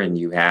manager and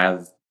you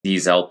have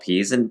these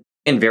LPs. And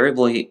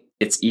invariably,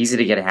 it's easy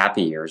to get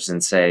happy ears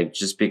and say,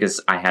 just because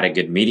I had a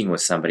good meeting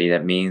with somebody,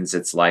 that means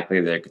it's likely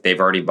that they've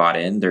already bought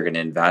in, they're going to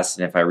invest.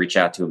 And if I reach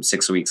out to them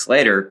 6 weeks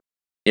later,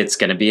 it's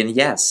going to be a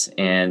yes.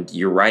 And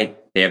you're right.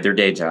 They have their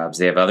day jobs.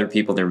 They have other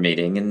people they're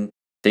meeting, and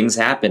things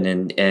happen,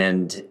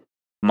 and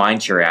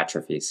mind share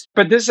atrophies.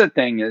 But this is the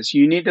thing is,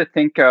 you need to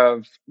think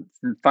of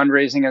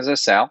fundraising as a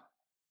sale.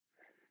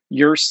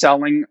 You're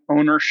selling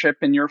ownership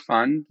in your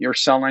fund. You're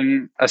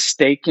selling a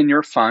stake in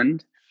your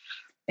fund.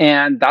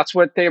 And that's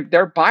what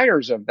they're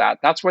buyers of that.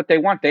 That's what they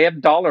want. They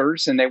have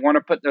dollars and they want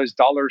to put those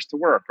dollars to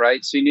work,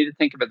 right? So you need to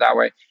think of it that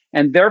way.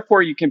 And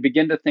therefore, you can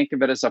begin to think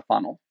of it as a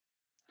funnel.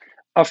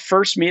 A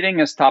first meeting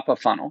is top of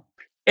funnel.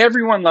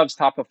 Everyone loves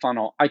top of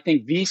funnel. I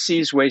think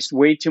VCs waste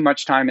way too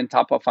much time in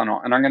top of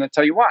funnel. And I'm going to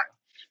tell you why.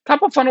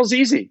 Top of funnel is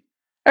easy.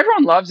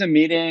 Everyone loves a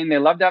meeting. They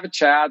love to have a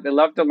chat. They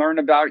love to learn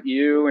about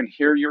you and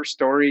hear your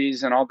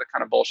stories and all the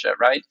kind of bullshit,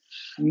 right?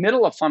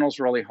 Middle of funnel is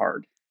really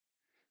hard.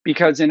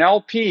 Because an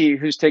LP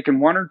who's taken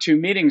 1 or 2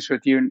 meetings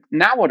with you,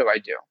 now what do I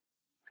do?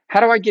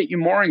 How do I get you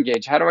more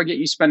engaged? How do I get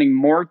you spending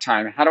more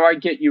time? How do I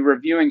get you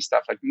reviewing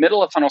stuff? Like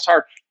middle of funnel is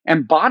hard.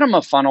 And bottom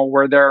of funnel,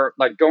 where they're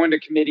like going to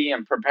committee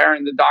and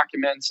preparing the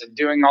documents and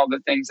doing all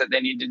the things that they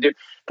need to do,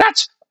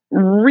 that's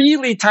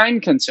really time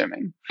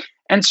consuming.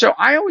 And so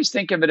I always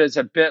think of it as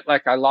a bit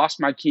like I lost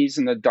my keys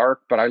in the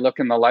dark, but I look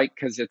in the light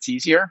because it's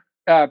easier.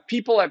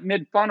 People at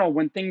mid funnel,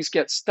 when things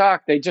get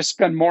stuck, they just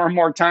spend more and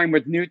more time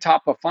with new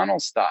top of funnel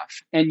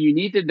stuff. And you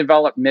need to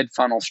develop mid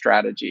funnel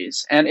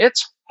strategies. And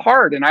it's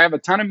hard. And I have a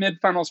ton of mid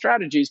funnel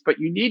strategies, but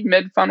you need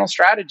mid funnel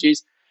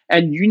strategies.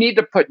 And you need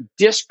to put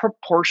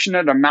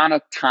disproportionate amount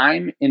of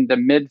time in the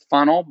mid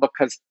funnel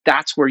because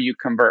that's where you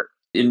convert.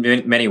 In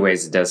many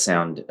ways, it does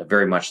sound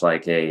very much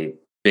like a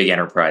big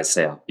enterprise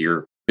sale.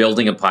 You're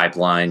building a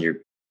pipeline, you're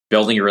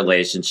building a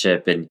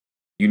relationship, and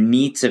you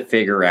need to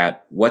figure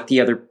out what the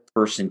other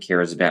person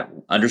cares about,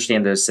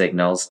 understand those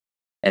signals,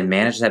 and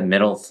manage that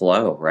middle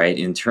flow, right?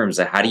 In terms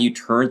of how do you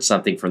turn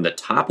something from the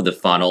top of the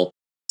funnel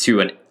to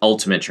an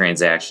ultimate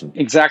transaction?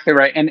 Exactly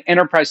right. And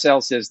enterprise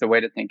sales is the way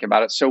to think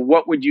about it. So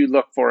what would you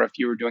look for if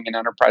you were doing an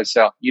enterprise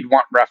sale? You'd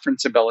want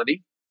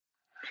referenceability.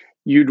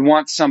 You'd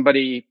want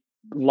somebody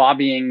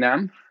lobbying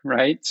them,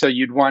 right? So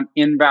you'd want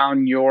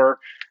inbound your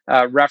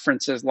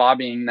references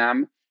lobbying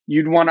them.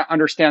 You'd want to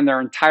understand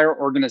their entire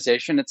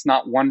organization. It's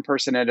not one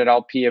person at an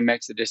LP who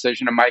makes the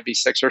decision. It might be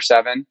 6 or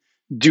 7.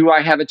 Do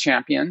I have a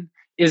champion?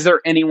 Is there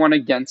anyone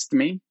against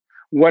me?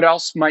 What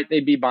else might they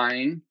be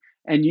buying?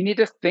 And you need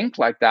to think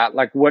like that.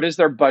 Like, what does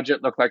their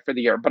budget look like for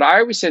the year? But I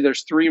always say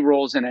there's 3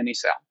 rules in any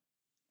sale.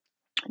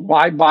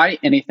 Why buy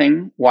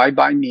anything? Why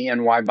buy me?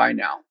 And why buy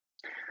now?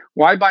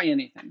 Why buy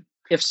anything?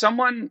 If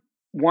someone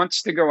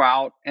wants to go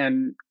out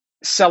and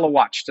sell a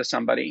watch to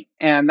somebody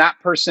and that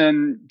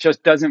person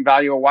just doesn't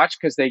value a watch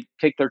because they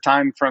take their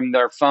time from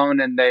their phone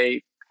and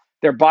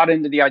they're bought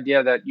into the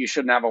idea that you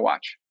shouldn't have a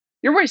watch.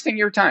 You're wasting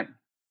your time.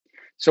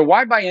 So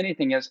why buy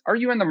anything is, are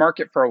you in the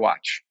market for a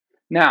watch?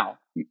 Now,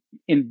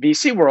 in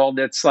VC world,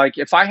 it's like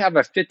if I have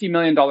a $50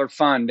 million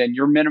fund and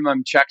your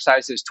minimum check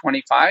size is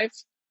 25,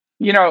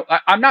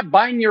 I'm not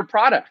buying your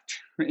product.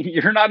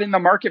 You're not in the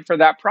market for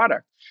that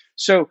product.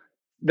 So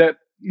the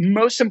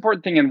most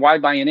important thing in why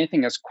buy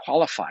anything is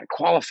qualify.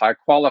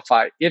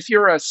 If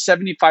you're a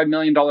 $75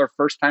 million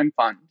first time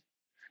fund,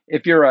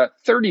 if you're a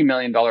 $30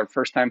 million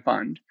first time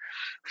fund,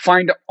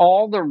 find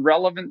all the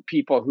relevant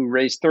people who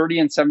raised $30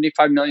 and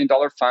 $75 million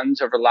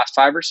funds over the last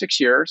 5 or 6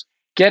 years,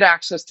 get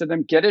access to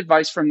them, get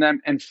advice from them,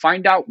 and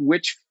find out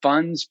which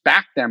funds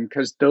back them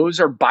because those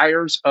are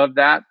buyers of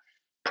that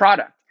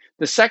product.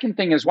 The second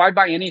thing is why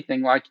buy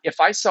anything? Like if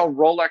I sell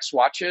Rolex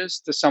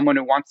watches to someone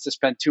who wants to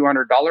spend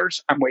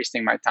 $200, I'm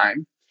wasting my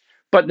time.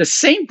 But the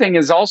same thing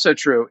is also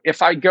true.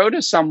 If I go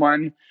to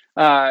someone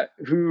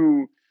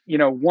who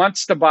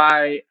wants to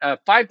buy a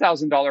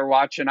 $5,000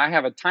 watch and I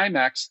have a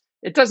Timex,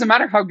 it doesn't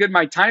matter how good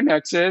my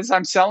Timex is.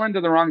 I'm selling to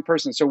the wrong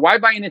person. So why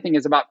buy anything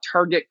is about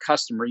target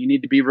customer. You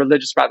need to be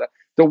religious about that.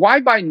 The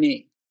why buy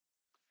me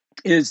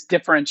is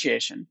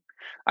differentiation.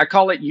 I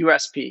call it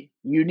USP,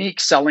 unique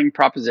selling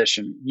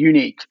proposition.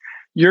 Unique.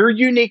 Your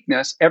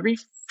uniqueness, every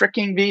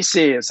freaking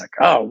VC is like,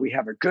 oh, we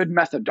have a good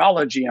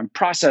methodology and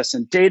process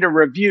and data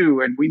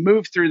review, and we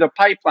move through the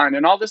pipeline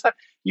and all this stuff.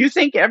 You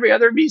think every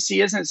other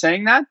VC isn't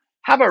saying that?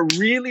 Have a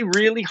really,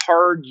 really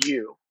hard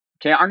you.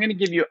 Okay, I'm going to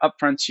give you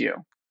upfront you.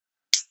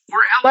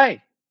 We're LA.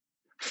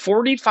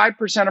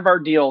 45% of our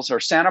deals are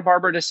Santa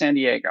Barbara to San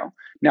Diego.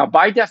 Now,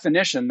 by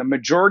definition, the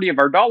majority of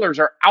our dollars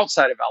are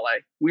outside of LA.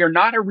 We are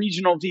not a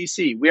regional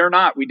VC. We are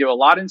not. We do a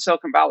lot in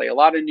Silicon Valley, a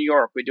lot in New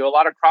York. We do a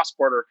lot of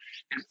cross-border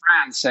in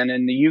France and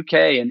in the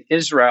UK and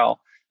Israel,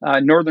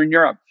 Northern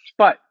Europe.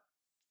 But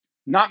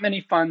not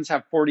many funds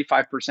have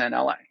 45%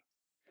 LA.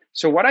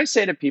 So what I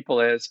say to people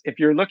is, if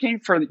you're looking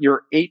for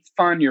your 8th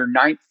fund, your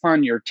 9th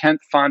fund, your 10th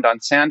fund on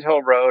Sand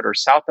Hill Road or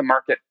South of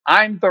Market,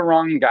 I'm the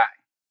wrong guy.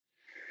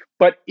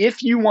 But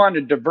if you want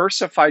a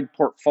diversified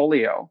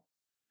portfolio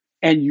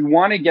and you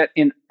want to get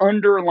an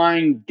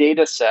underlying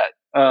data set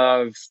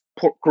of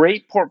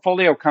great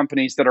portfolio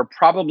companies that are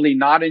probably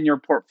not in your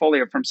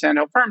portfolio from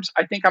Sandhill firms,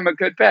 I think I'm a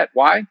good bet.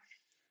 Why?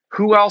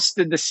 Who else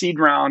did the seed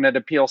round at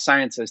Appeal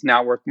Sciences,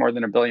 now worth more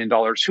than $1 billion?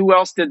 Who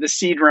else did the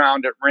seed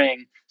round at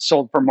Ring,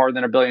 sold for more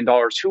than $1 billion?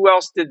 Who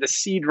else did the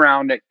seed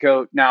round at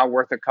Goat, now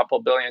worth a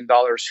couple $1 billion?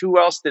 Who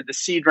else did the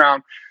seed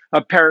round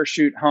of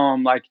Parachute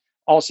Home, like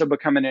also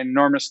becoming an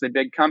enormously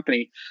big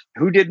company?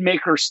 Who did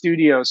Maker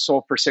Studios,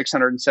 sold for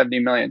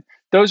 $670 million?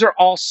 Those are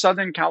all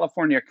Southern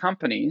California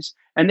companies,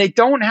 and they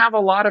don't have a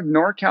lot of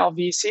NorCal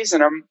VCs in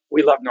them.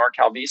 We love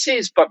NorCal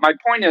VCs, but my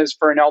point is,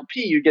 for an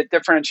LP, you get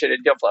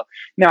differentiated deal flow.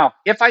 Now,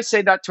 if I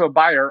say that to a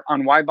buyer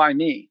on why buy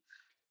me,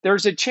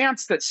 there's a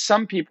chance that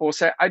some people will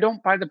say, I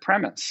don't buy the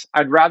premise.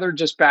 I'd rather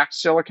just back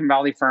Silicon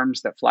Valley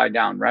firms that fly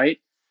down, right?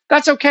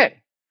 That's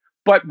okay.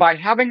 But by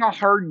having a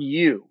hard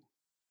you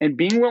and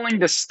being willing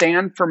to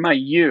stand for my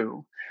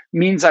you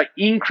means I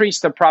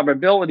increase the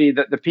probability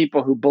that the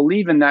people who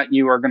believe in that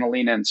you are going to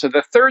lean in. So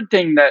the third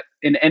thing that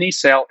in any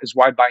sale is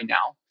why buy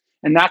now?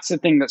 And that's the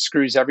thing that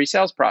screws every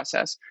sales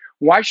process.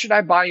 Why should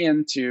I buy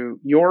into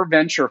your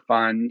venture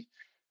fund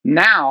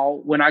now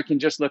when I can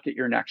just look at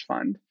your next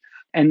fund?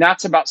 And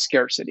that's about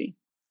scarcity.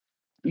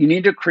 You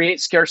need to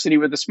create scarcity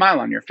with a smile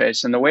on your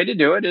face. And the way to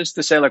do it is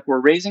to say, like, we're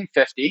raising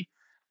 50.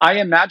 I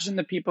imagine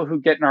the people who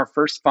get in our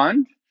first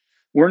fund,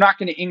 we're not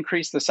going to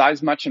increase the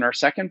size much in our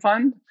second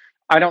fund.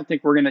 I don't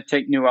think we're going to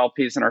take new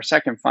LPs in our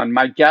second fund.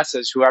 My guess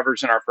is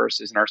whoever's in our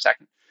first is in our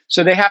second.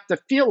 So they have to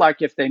feel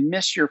like if they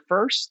miss your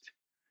first,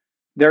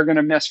 they're going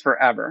to miss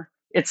forever.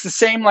 It's the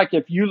same like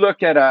if you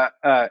look at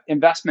a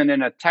investment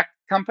in a tech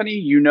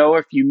company,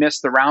 if you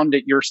miss the round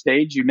at your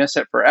stage, you miss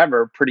it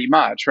forever pretty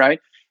much, right?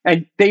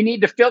 And they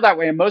need to feel that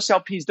way. And most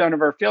LPs don't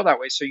ever feel that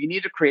way. So you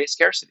need to create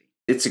scarcity.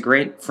 It's a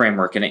great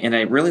framework. And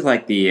I really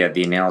like the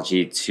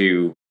analogy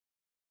to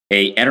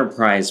a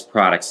enterprise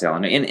product sale.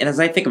 And as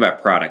I think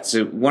about products,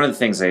 so one of the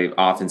things I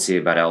often see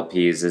about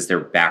LPs is they're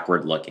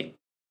backward looking.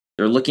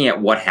 They're looking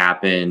at what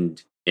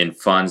happened in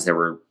funds that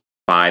were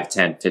 5,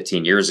 10,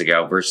 15 years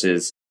ago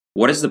versus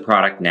what is the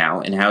product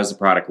now and how is the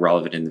product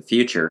relevant in the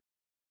future.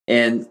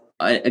 And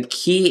a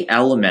key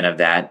element of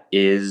that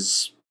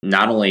is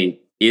not only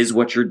is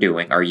what you're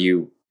doing,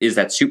 is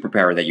that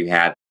superpower that you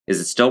have, is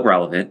it still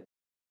relevant?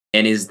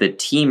 And is the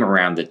team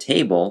around the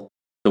table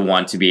the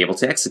one to be able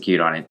to execute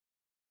on it?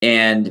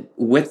 And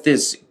with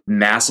this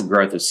massive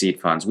growth of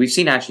seed funds, we've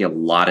seen actually a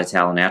lot of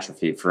talent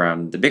atrophy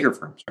from the bigger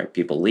firms, right?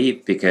 People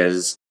leave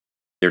because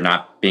they're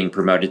not being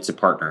promoted to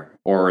partner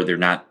or they're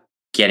not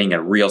getting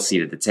a real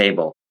seat at the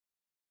table.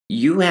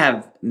 You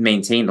have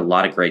maintained a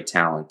lot of great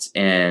talent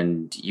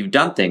and you've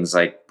done things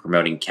like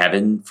promoting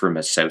Kevin from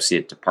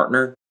associate to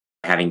partner,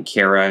 having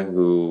Kara,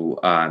 who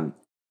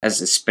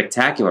has a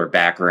spectacular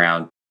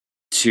background,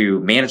 to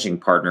managing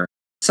partner.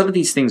 Some of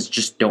these things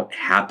just don't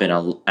happen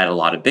at a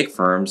lot of big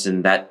firms,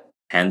 and that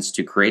tends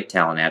to create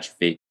talent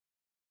atrophy.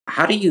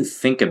 How do you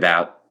think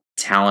about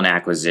talent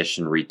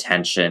acquisition,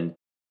 retention,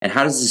 and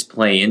how does this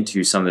play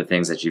into some of the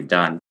things that you've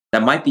done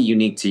that might be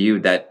unique to you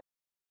that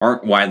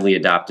aren't widely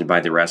adopted by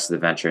the rest of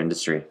the venture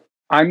industry?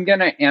 I'm going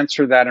to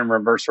answer that in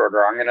reverse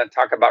order. I'm going to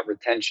talk about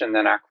retention,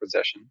 then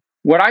acquisition.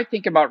 What I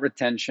think about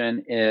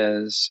retention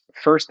is,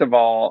 first of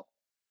all,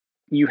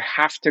 you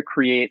have to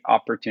create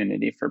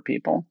opportunity for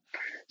people.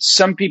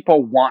 Some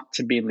people want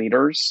to be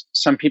leaders.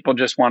 Some people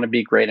just want to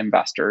be great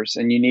investors.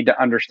 And you need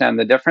to understand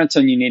the difference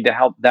and you need to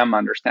help them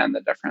understand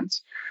the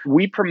difference.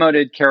 We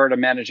promoted Kara to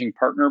managing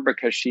partner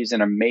because she's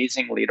an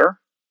amazing leader.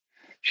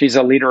 She's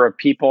a leader of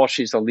people.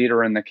 She's a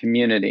leader in the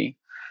community.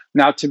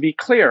 Now, to be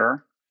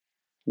clear,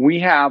 we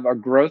have a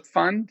growth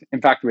fund.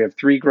 In fact, we have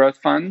 3 growth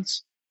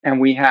funds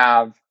and we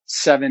have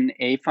 7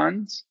 A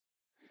funds.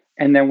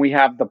 And then we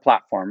have the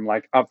platform,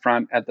 like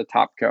upfront at the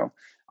top co.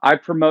 I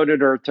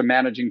promoted her to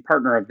managing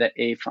partner of the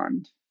A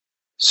fund.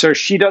 So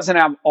she doesn't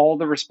have all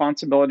the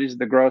responsibilities of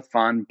the growth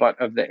fund,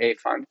 but of the A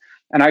fund.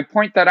 And I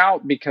point that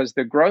out because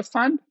the growth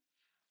fund,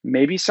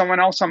 maybe someone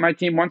else on my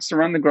team wants to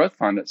run the growth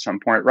fund at some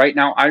point. Right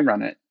now, I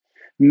run it.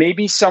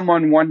 Maybe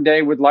someone one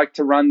day would like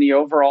to run the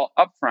overall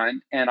upfront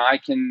and I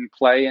can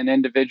play an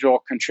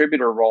individual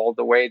contributor role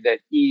the way that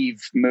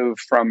Eve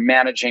moved from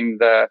managing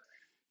the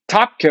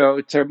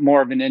Topco to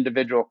more of an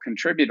individual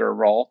contributor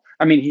role.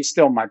 I mean, he's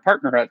still my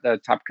partner at the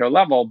Topco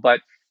level, but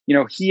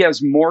he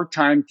has more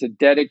time to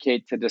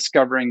dedicate to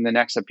discovering the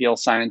next Appeal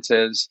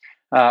Sciences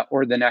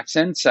or the next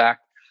insect,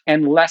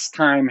 and less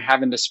time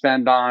having to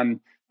spend on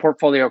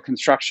portfolio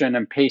construction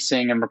and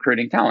pacing and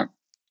recruiting talent.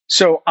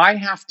 So I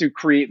have to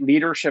create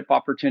leadership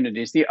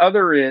opportunities. The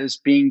other is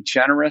being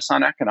generous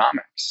on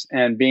economics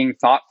and being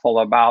thoughtful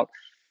about,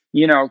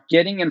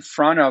 getting in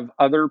front of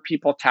other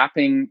people,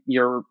 tapping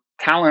your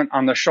talent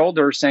on the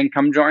shoulder saying,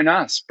 come join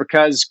us,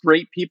 because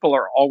great people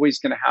are always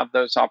going to have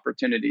those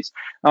opportunities.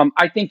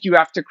 I think you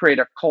have to create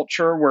a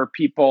culture where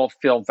people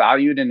feel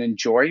valued and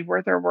enjoy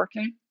where they're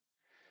working,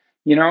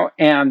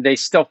 and they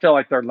still feel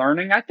like they're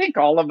learning. I think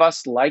all of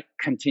us like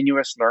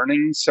continuous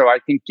learning. So I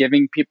think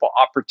giving people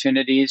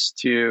opportunities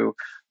to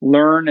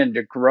learn and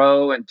to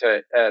grow and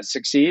to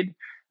succeed.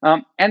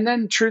 And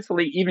then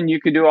truthfully, even you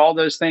could do all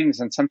those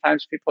things. And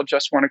sometimes people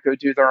just want to go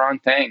do their own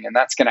thing. And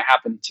that's going to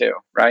happen too,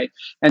 right?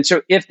 And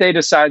so if they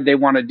decide they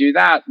want to do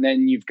that,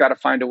 then you've got to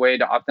find a way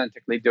to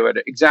authentically do it.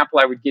 Example,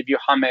 I would give you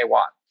Hame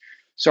Watt.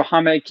 So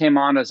Hame came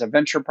on as a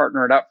venture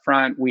partner at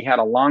Upfront. We had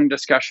a long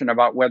discussion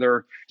about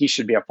whether he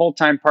should be a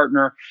full-time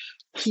partner.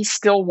 He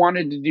still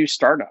wanted to do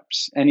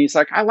startups. And he's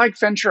like, I like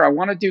venture. I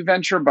want to do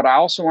venture, but I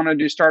also want to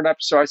do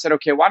startups. So I said,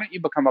 okay, why don't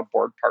you become a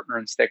board partner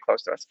and stay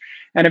close to us?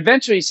 And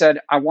eventually he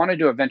said, I want to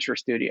do a venture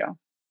studio.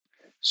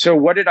 So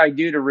what did I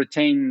do to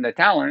retain the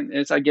talent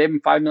is I gave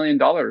him $5 million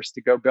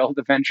to go build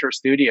a venture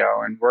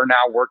studio. And we're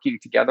now working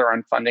together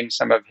on funding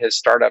some of his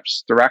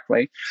startups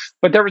directly.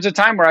 But there was a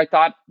time where I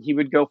thought he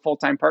would go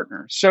full-time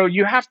partner. So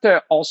you have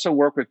to also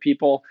work with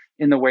people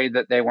in the way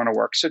that they want to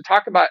work. So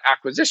talk about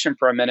acquisition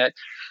for a minute.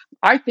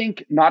 I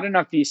think not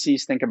enough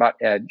VCs think about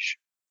edge.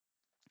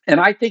 And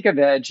I think of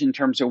edge in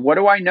terms of what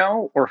do I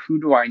know or who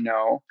do I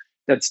know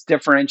that's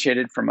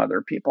differentiated from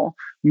other people.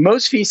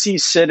 Most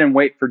VCs sit and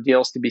wait for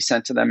deals to be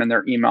sent to them in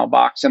their email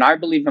box. And I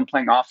believe in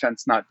playing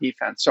offense, not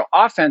defense. So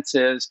offense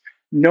is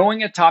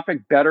knowing a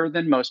topic better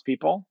than most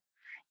people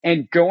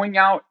and going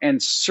out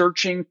and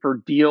searching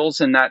for deals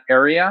in that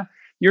area.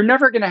 You're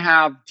never going to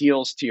have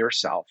deals to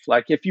yourself.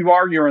 Like if you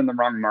are, you're in the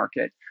wrong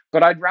market.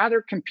 But I'd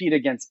rather compete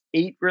against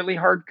 8 really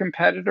hard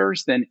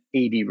competitors than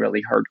 80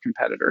 really hard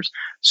competitors.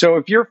 So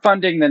if you're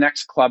funding the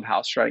next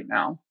Clubhouse right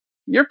now,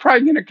 you're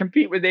probably going to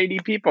compete with 80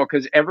 people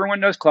because everyone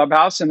knows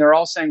Clubhouse and they're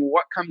all saying,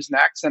 what comes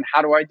next and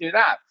how do I do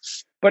that?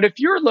 But if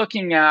you're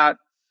looking at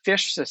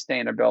fish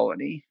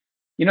sustainability,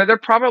 there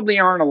probably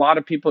aren't a lot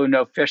of people who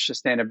know fish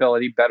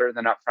sustainability better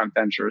than Upfront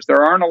Ventures.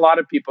 There aren't a lot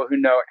of people who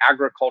know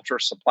agriculture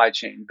supply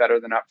chain better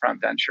than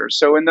Upfront Ventures.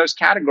 So in those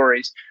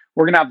categories,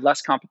 we're going to have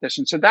less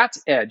competition. So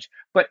that's edge.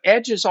 But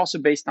edge is also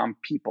based on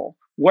people.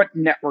 What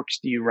networks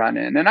do you run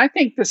in? And I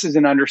think this is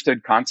an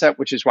understood concept,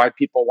 which is why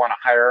people want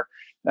to hire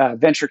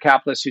venture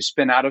capitalists who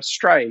spin out of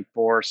Stripe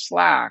or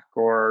Slack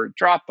or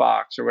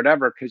Dropbox or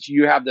whatever, because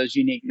you have those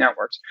unique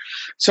networks.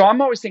 So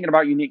I'm always thinking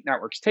about unique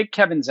networks. Take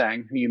Kevin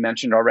Zhang, who you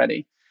mentioned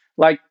already.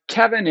 Like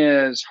Kevin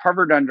is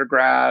Harvard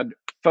undergrad,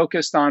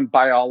 focused on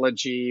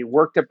biology,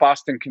 worked at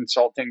Boston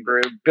Consulting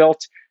Group,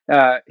 built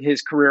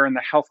his career in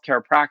the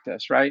healthcare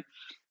practice, right?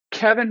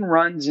 Kevin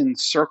runs in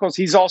circles.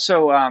 He's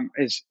also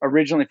is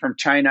originally from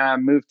China,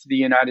 moved to the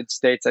United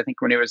States, I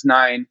think when he was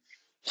 9.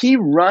 He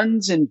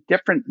runs in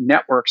different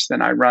networks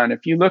than I run.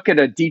 If you look at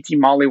Aditi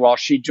Maliwal,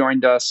 she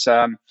joined us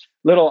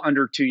little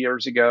under 2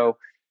 years ago.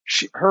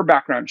 Her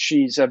background,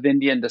 she's of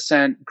Indian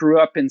descent, grew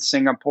up in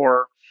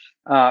Singapore,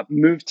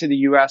 moved to the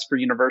US for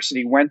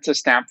university, went to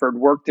Stanford,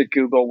 worked at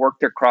Google,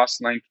 worked at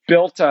Crosslink,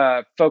 built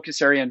a focus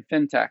area in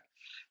fintech.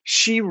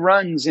 She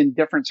runs in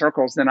different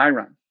circles than I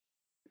run.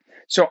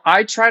 So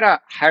I try to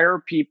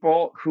hire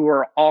people who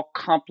are all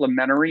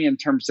complementary in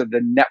terms of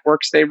the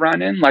networks they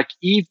run in. Like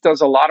Yves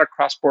does a lot of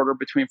cross border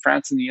between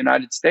France and the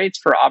United States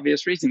for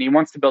obvious reason. He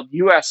wants to build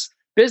US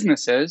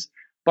businesses,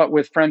 but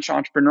with French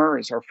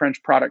entrepreneurs or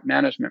French product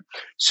management.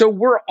 So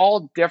we're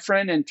all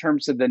different in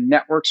terms of the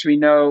networks we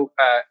know.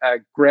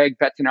 Greg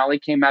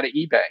Bettinelli came out of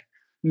eBay.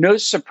 No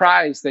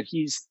surprise that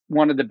he's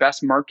one of the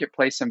best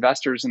marketplace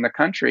investors in the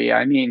country.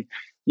 I mean,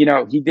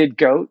 he did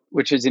GOAT,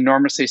 which is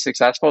enormously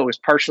successful. It was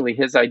partially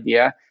his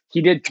idea.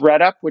 He did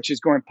ThreadUp, which is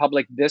going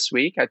public this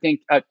week. I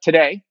think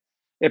today.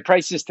 It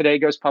prices today,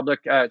 goes public,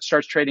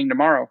 starts trading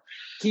tomorrow.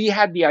 He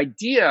had the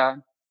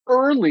idea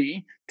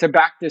early to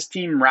back this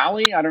team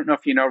Rally. I don't know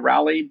if you know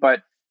Rally,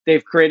 but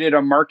they've created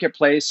a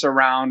marketplace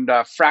around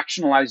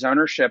fractionalized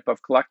ownership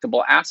of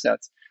collectible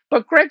assets.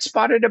 But Greg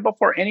spotted it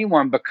before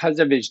anyone because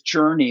of his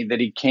journey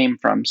that he came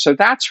from. So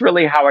that's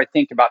really how I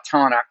think about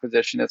talent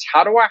acquisition is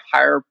how do I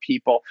hire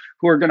people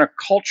who are going to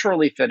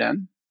culturally fit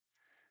in,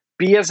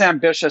 be as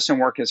ambitious and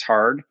work as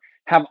hard,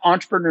 have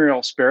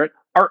entrepreneurial spirit,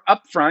 are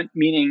upfront,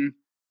 meaning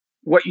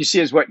what you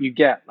see is what you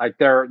get. Like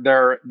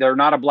they're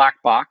not a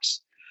black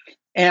box.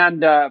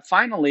 And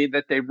finally,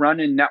 that they run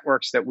in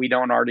networks that we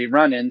don't already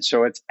run in.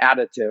 So it's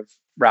additive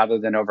rather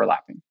than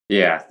overlapping.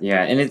 Yeah,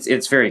 and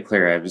it's very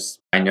clear.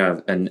 I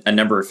know a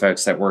number of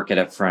folks that work at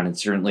Upfront, and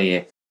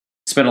certainly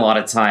spent a lot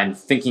of time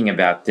thinking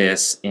about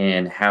this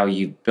and how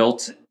you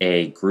built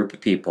a group of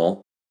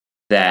people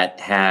that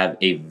have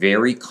a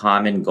very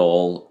common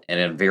goal and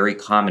a very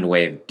common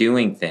way of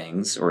doing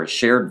things, or a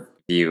shared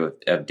view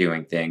of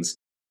doing things,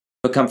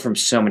 but come from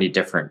so many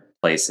different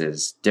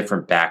places,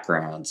 different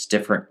backgrounds,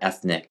 different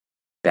ethnic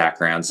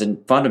backgrounds,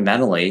 and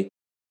fundamentally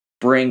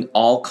bring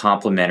all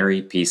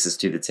complementary pieces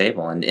to the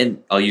table.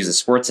 And I'll use a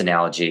sports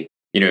analogy.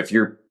 If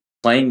you're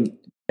playing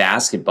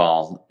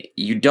basketball,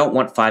 you don't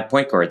want 5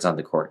 point guards on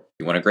the court.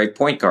 You want a great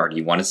point guard.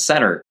 You want a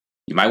center.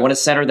 You might want a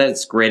center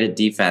that's great at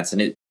defense.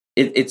 And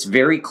it's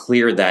very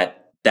clear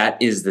that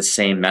that is the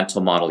same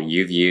mental model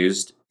you've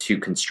used to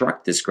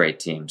construct this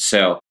great team.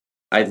 So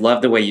I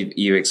love the way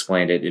you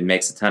explained it. It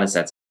makes a ton of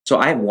sense. So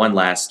I have one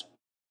last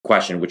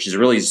question, which is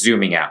really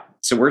zooming out.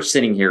 So we're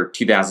sitting here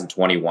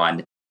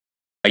 2021.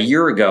 A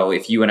year ago,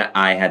 if you and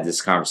I had this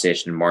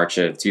conversation in March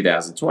of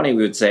 2020,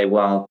 we would say,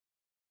 well,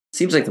 it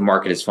seems like the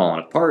market has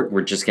fallen apart.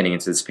 We're just getting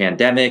into this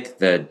pandemic.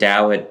 The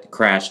Dow had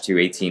crashed to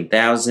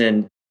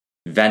 18,000.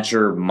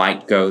 Venture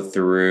might go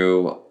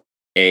through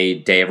a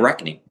day of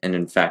reckoning. And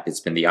in fact, it's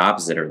been the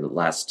opposite over the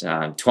last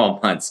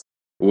 12 months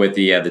with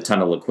the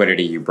ton of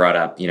liquidity you brought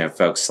up,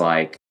 folks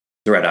like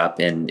ThreadUp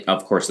and,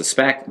 of course, the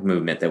SPAC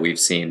movement that we've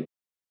seen.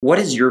 What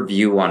is your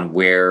view on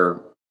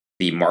where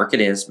the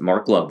market is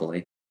more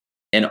globally?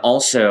 And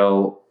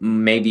also,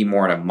 maybe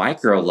more on a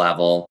micro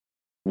level,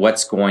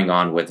 what's going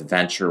on with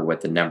venture,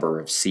 with the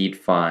number of seed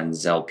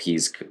funds,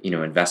 LPs,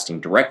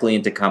 investing directly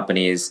into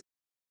companies.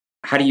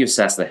 How do you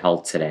assess the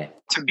health today?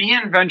 To be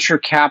in venture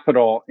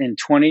capital in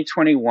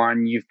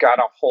 2021, you've got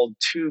to hold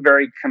two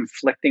very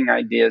conflicting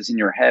ideas in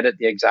your head at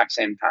the exact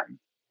same time.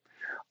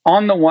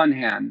 On the one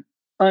hand,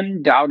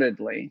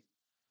 undoubtedly,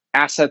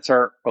 assets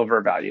are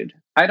overvalued.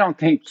 I don't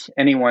think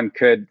anyone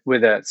could,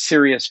 with a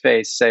serious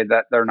face, say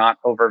that they're not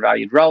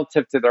overvalued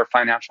relative to their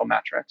financial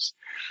metrics.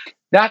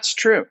 That's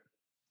true.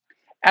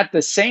 At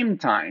the same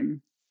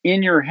time,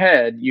 in your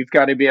head, you've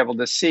got to be able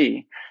to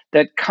see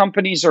that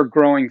companies are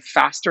growing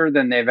faster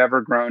than they've ever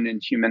grown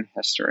in human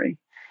history.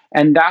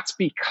 And that's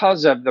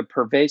because of the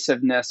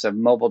pervasiveness of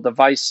mobile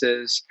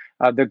devices,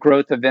 the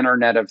growth of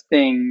Internet of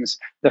Things,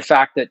 the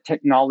fact that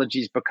technology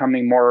is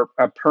becoming more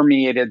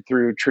permeated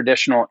through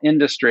traditional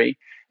industry.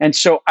 And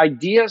so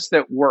ideas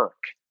that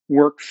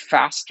work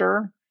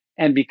faster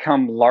and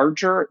become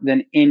larger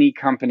than any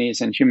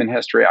companies in human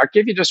history. I'll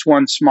give you just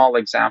one small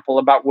example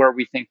about where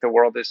we think the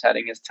world is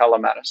heading is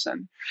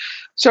telemedicine.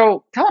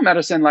 So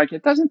telemedicine,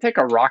 it doesn't take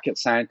a rocket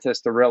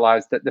scientist to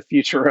realize that the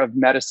future of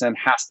medicine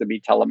has to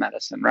be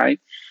telemedicine, right?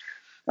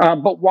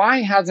 But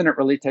why hasn't it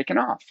really taken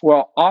off?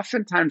 Well,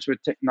 oftentimes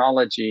with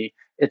technology,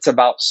 it's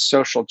about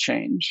social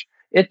change.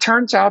 It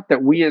turns out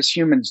that we as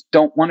humans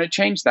don't want to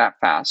change that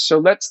fast. So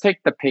let's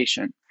take the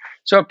patient.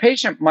 So a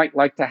patient might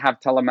like to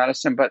have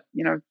telemedicine, but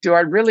do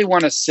I really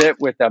want to sit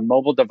with a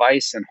mobile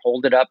device and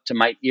hold it up to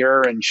my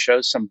ear and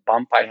show some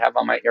bump I have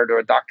on my ear to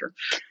a doctor?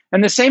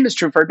 And the same is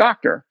true for a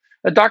doctor.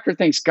 A doctor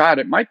thinks, God,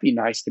 it might be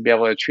nice to be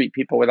able to treat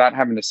people without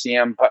having to see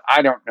them, but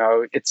I don't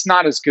know. It's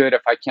not as good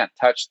if I can't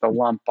touch the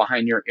lump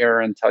behind your ear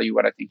and tell you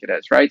what I think it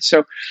is, right?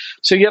 So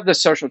you have the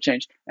social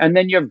change, and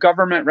then you have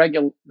government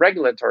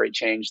regulatory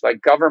change,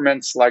 like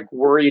governments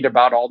worried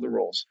about all the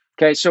rules.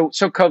 Okay, so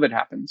COVID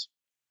happens.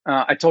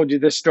 I told you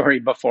this story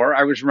before.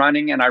 I was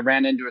running and I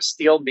ran into a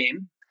steel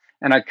beam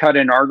and I cut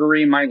an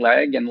artery in my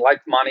leg. And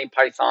like a Monty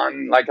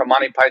Python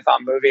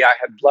movie, I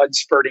had blood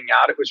spurting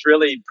out. It was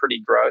really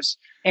pretty gross.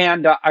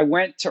 And I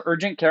went to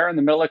urgent care in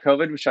the middle of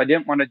COVID, which I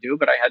didn't want to do,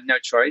 but I had no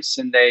choice.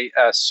 And they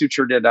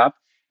sutured it up.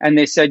 And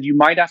they said, you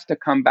might have to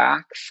come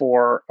back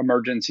for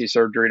emergency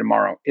surgery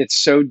tomorrow.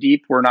 It's so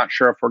deep, we're not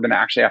sure if we're going to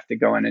actually have to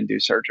go in and do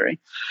surgery.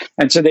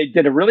 And so they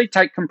did a really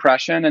tight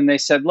compression. And they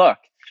said, look,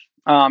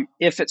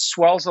 If it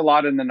swells a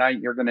lot in the night,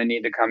 you're going to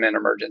need to come in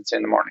emergency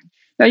in the morning.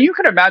 Now, you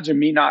could imagine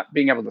me not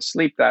being able to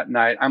sleep that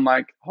night. I'm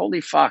like, holy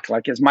fuck,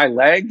 like, is my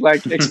leg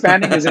like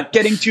expanding? Is it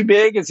getting too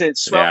big? Is it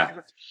swelling?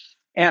 Yeah.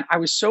 And I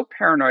was so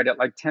paranoid at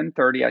like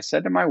 10:30. I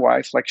said to my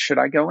wife, like, should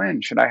I go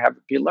in? Should I have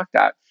it be looked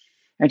at?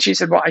 And she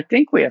said, well, I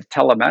think we have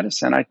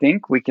telemedicine. I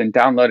think we can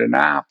download an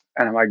app.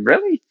 And I'm like,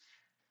 really?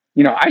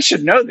 I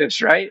should know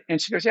this, right?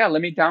 And she goes, yeah,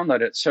 let me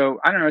download it. So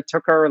I don't know, it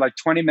took her like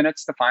 20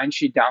 minutes to find.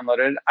 She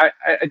downloaded it.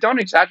 I don't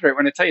exaggerate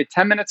when I tell you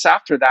 10 minutes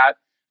after that,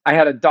 I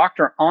had a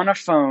doctor on a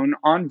phone,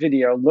 on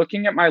video,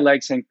 looking at my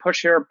legs saying,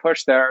 push here,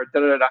 push there, da,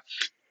 da, da.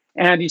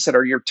 And he said,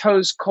 are your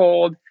toes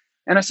cold?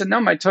 And I said, no,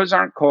 my toes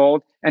aren't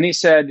cold. And he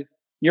said,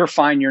 you're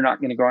fine. You're not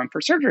going to go in for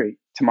surgery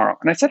tomorrow.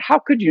 And I said, how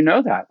could you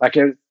know that? Like,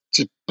 it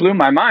just blew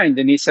my mind.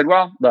 And he said,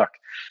 well, look,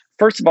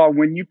 first of all,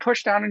 when you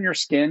push down on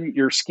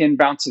your skin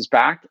bounces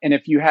back. And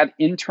if you had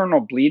internal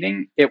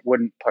bleeding, it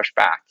wouldn't push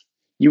back.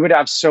 You would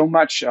have so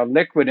much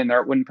liquid in there,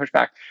 it wouldn't push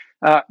back.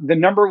 The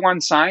number one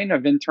sign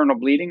of internal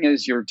bleeding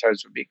is your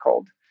toes would be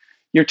cold.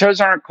 Your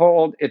toes aren't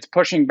cold. It's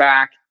pushing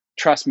back.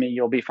 Trust me,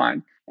 you'll be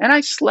fine. And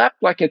I slept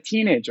like a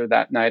teenager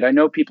that night. I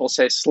know people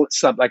say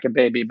slept like a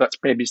baby, but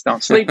babies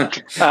don't sleep.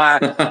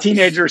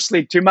 Teenagers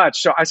sleep too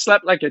much. So I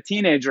slept like a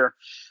teenager.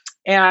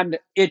 And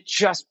it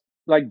just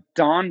like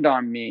dawned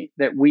on me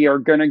that we are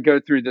going to go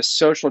through this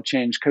social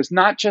change, because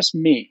not just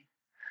me,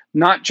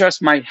 not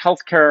just my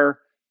healthcare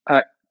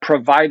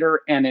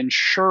provider and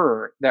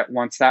insurer that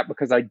wants that,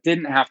 because I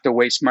didn't have to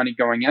waste money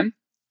going in,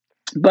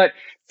 but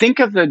think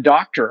of the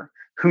doctor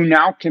who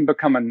now can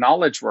become a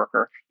knowledge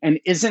worker and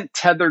isn't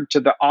tethered to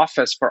the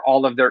office for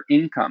all of their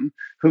income,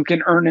 who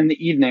can earn in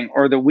the evening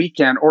or the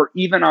weekend or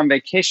even on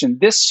vacation.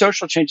 This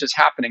social change is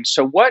happening.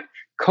 So what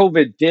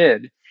COVID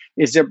did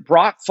is it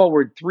brought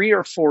forward 3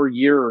 or 4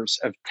 years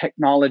of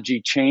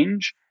technology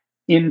change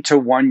into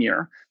 1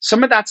 year.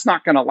 Some of that's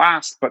not going to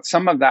last, but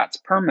some of that's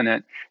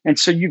permanent. And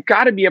so you've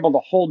got to be able to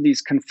hold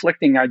these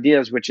conflicting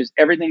ideas, which is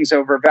everything's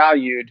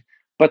overvalued,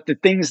 but the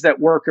things that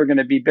work are going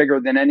to be bigger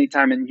than any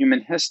time in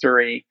human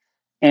history.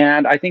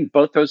 And I think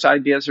both those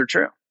ideas are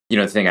true.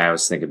 The thing I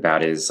always think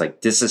about is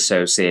like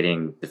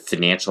disassociating the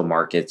financial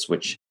markets,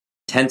 which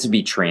tend to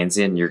be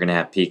transient. You're going to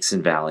have peaks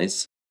and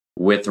valleys,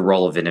 with the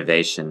role of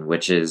innovation,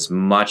 which is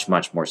much,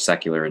 much more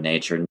secular in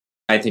nature. And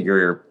I think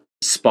you're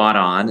spot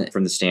on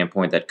from the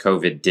standpoint that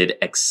COVID did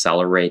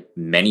accelerate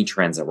many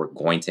trends that were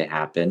going to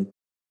happen.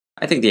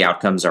 I think the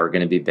outcomes are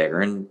going to be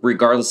bigger. And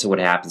regardless of what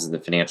happens in the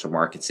financial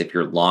markets, if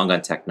you're long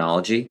on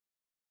technology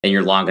and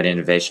you're long on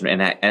innovation,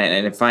 and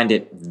I find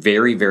it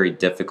very, very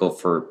difficult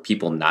for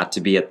people not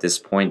to be at this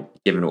point,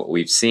 given what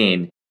we've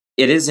seen.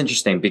 It is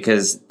interesting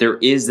because there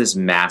is this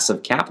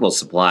massive capital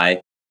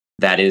supply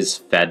that is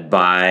fed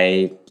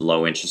by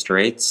low interest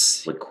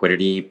rates,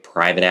 liquidity,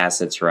 private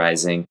assets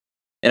rising.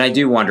 And I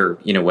do wonder,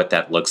 what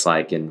that looks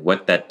like and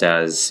what that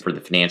does for the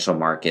financial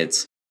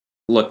markets.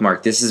 Look,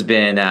 Mark, this has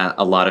been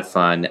a lot of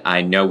fun.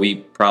 I know we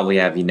probably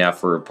have enough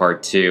for a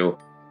part 2,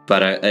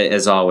 but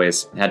as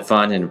always, had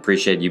fun and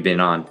appreciate you being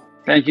on.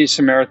 Thank you,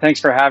 Samira. Thanks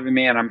for having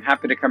me. And I'm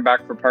happy to come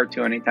back for part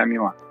 2 anytime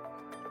you want.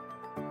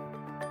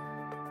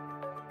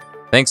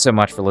 Thanks so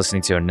much for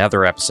listening to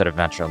another episode of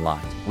Venture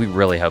Unlocked. We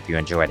really hope you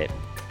enjoyed it.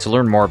 To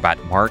learn more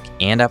about Mark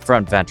and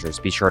Upfront Ventures,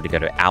 be sure to go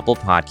to Apple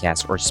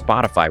Podcasts or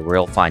Spotify, where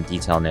you'll find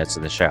detailed notes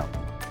of the show.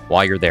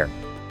 While you're there,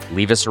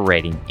 leave us a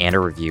rating and a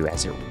review,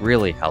 as it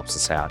really helps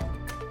us out.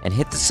 And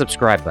hit the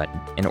subscribe button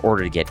in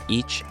order to get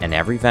each and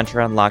every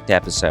Venture Unlocked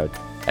episode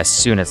as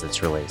soon as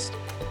it's released.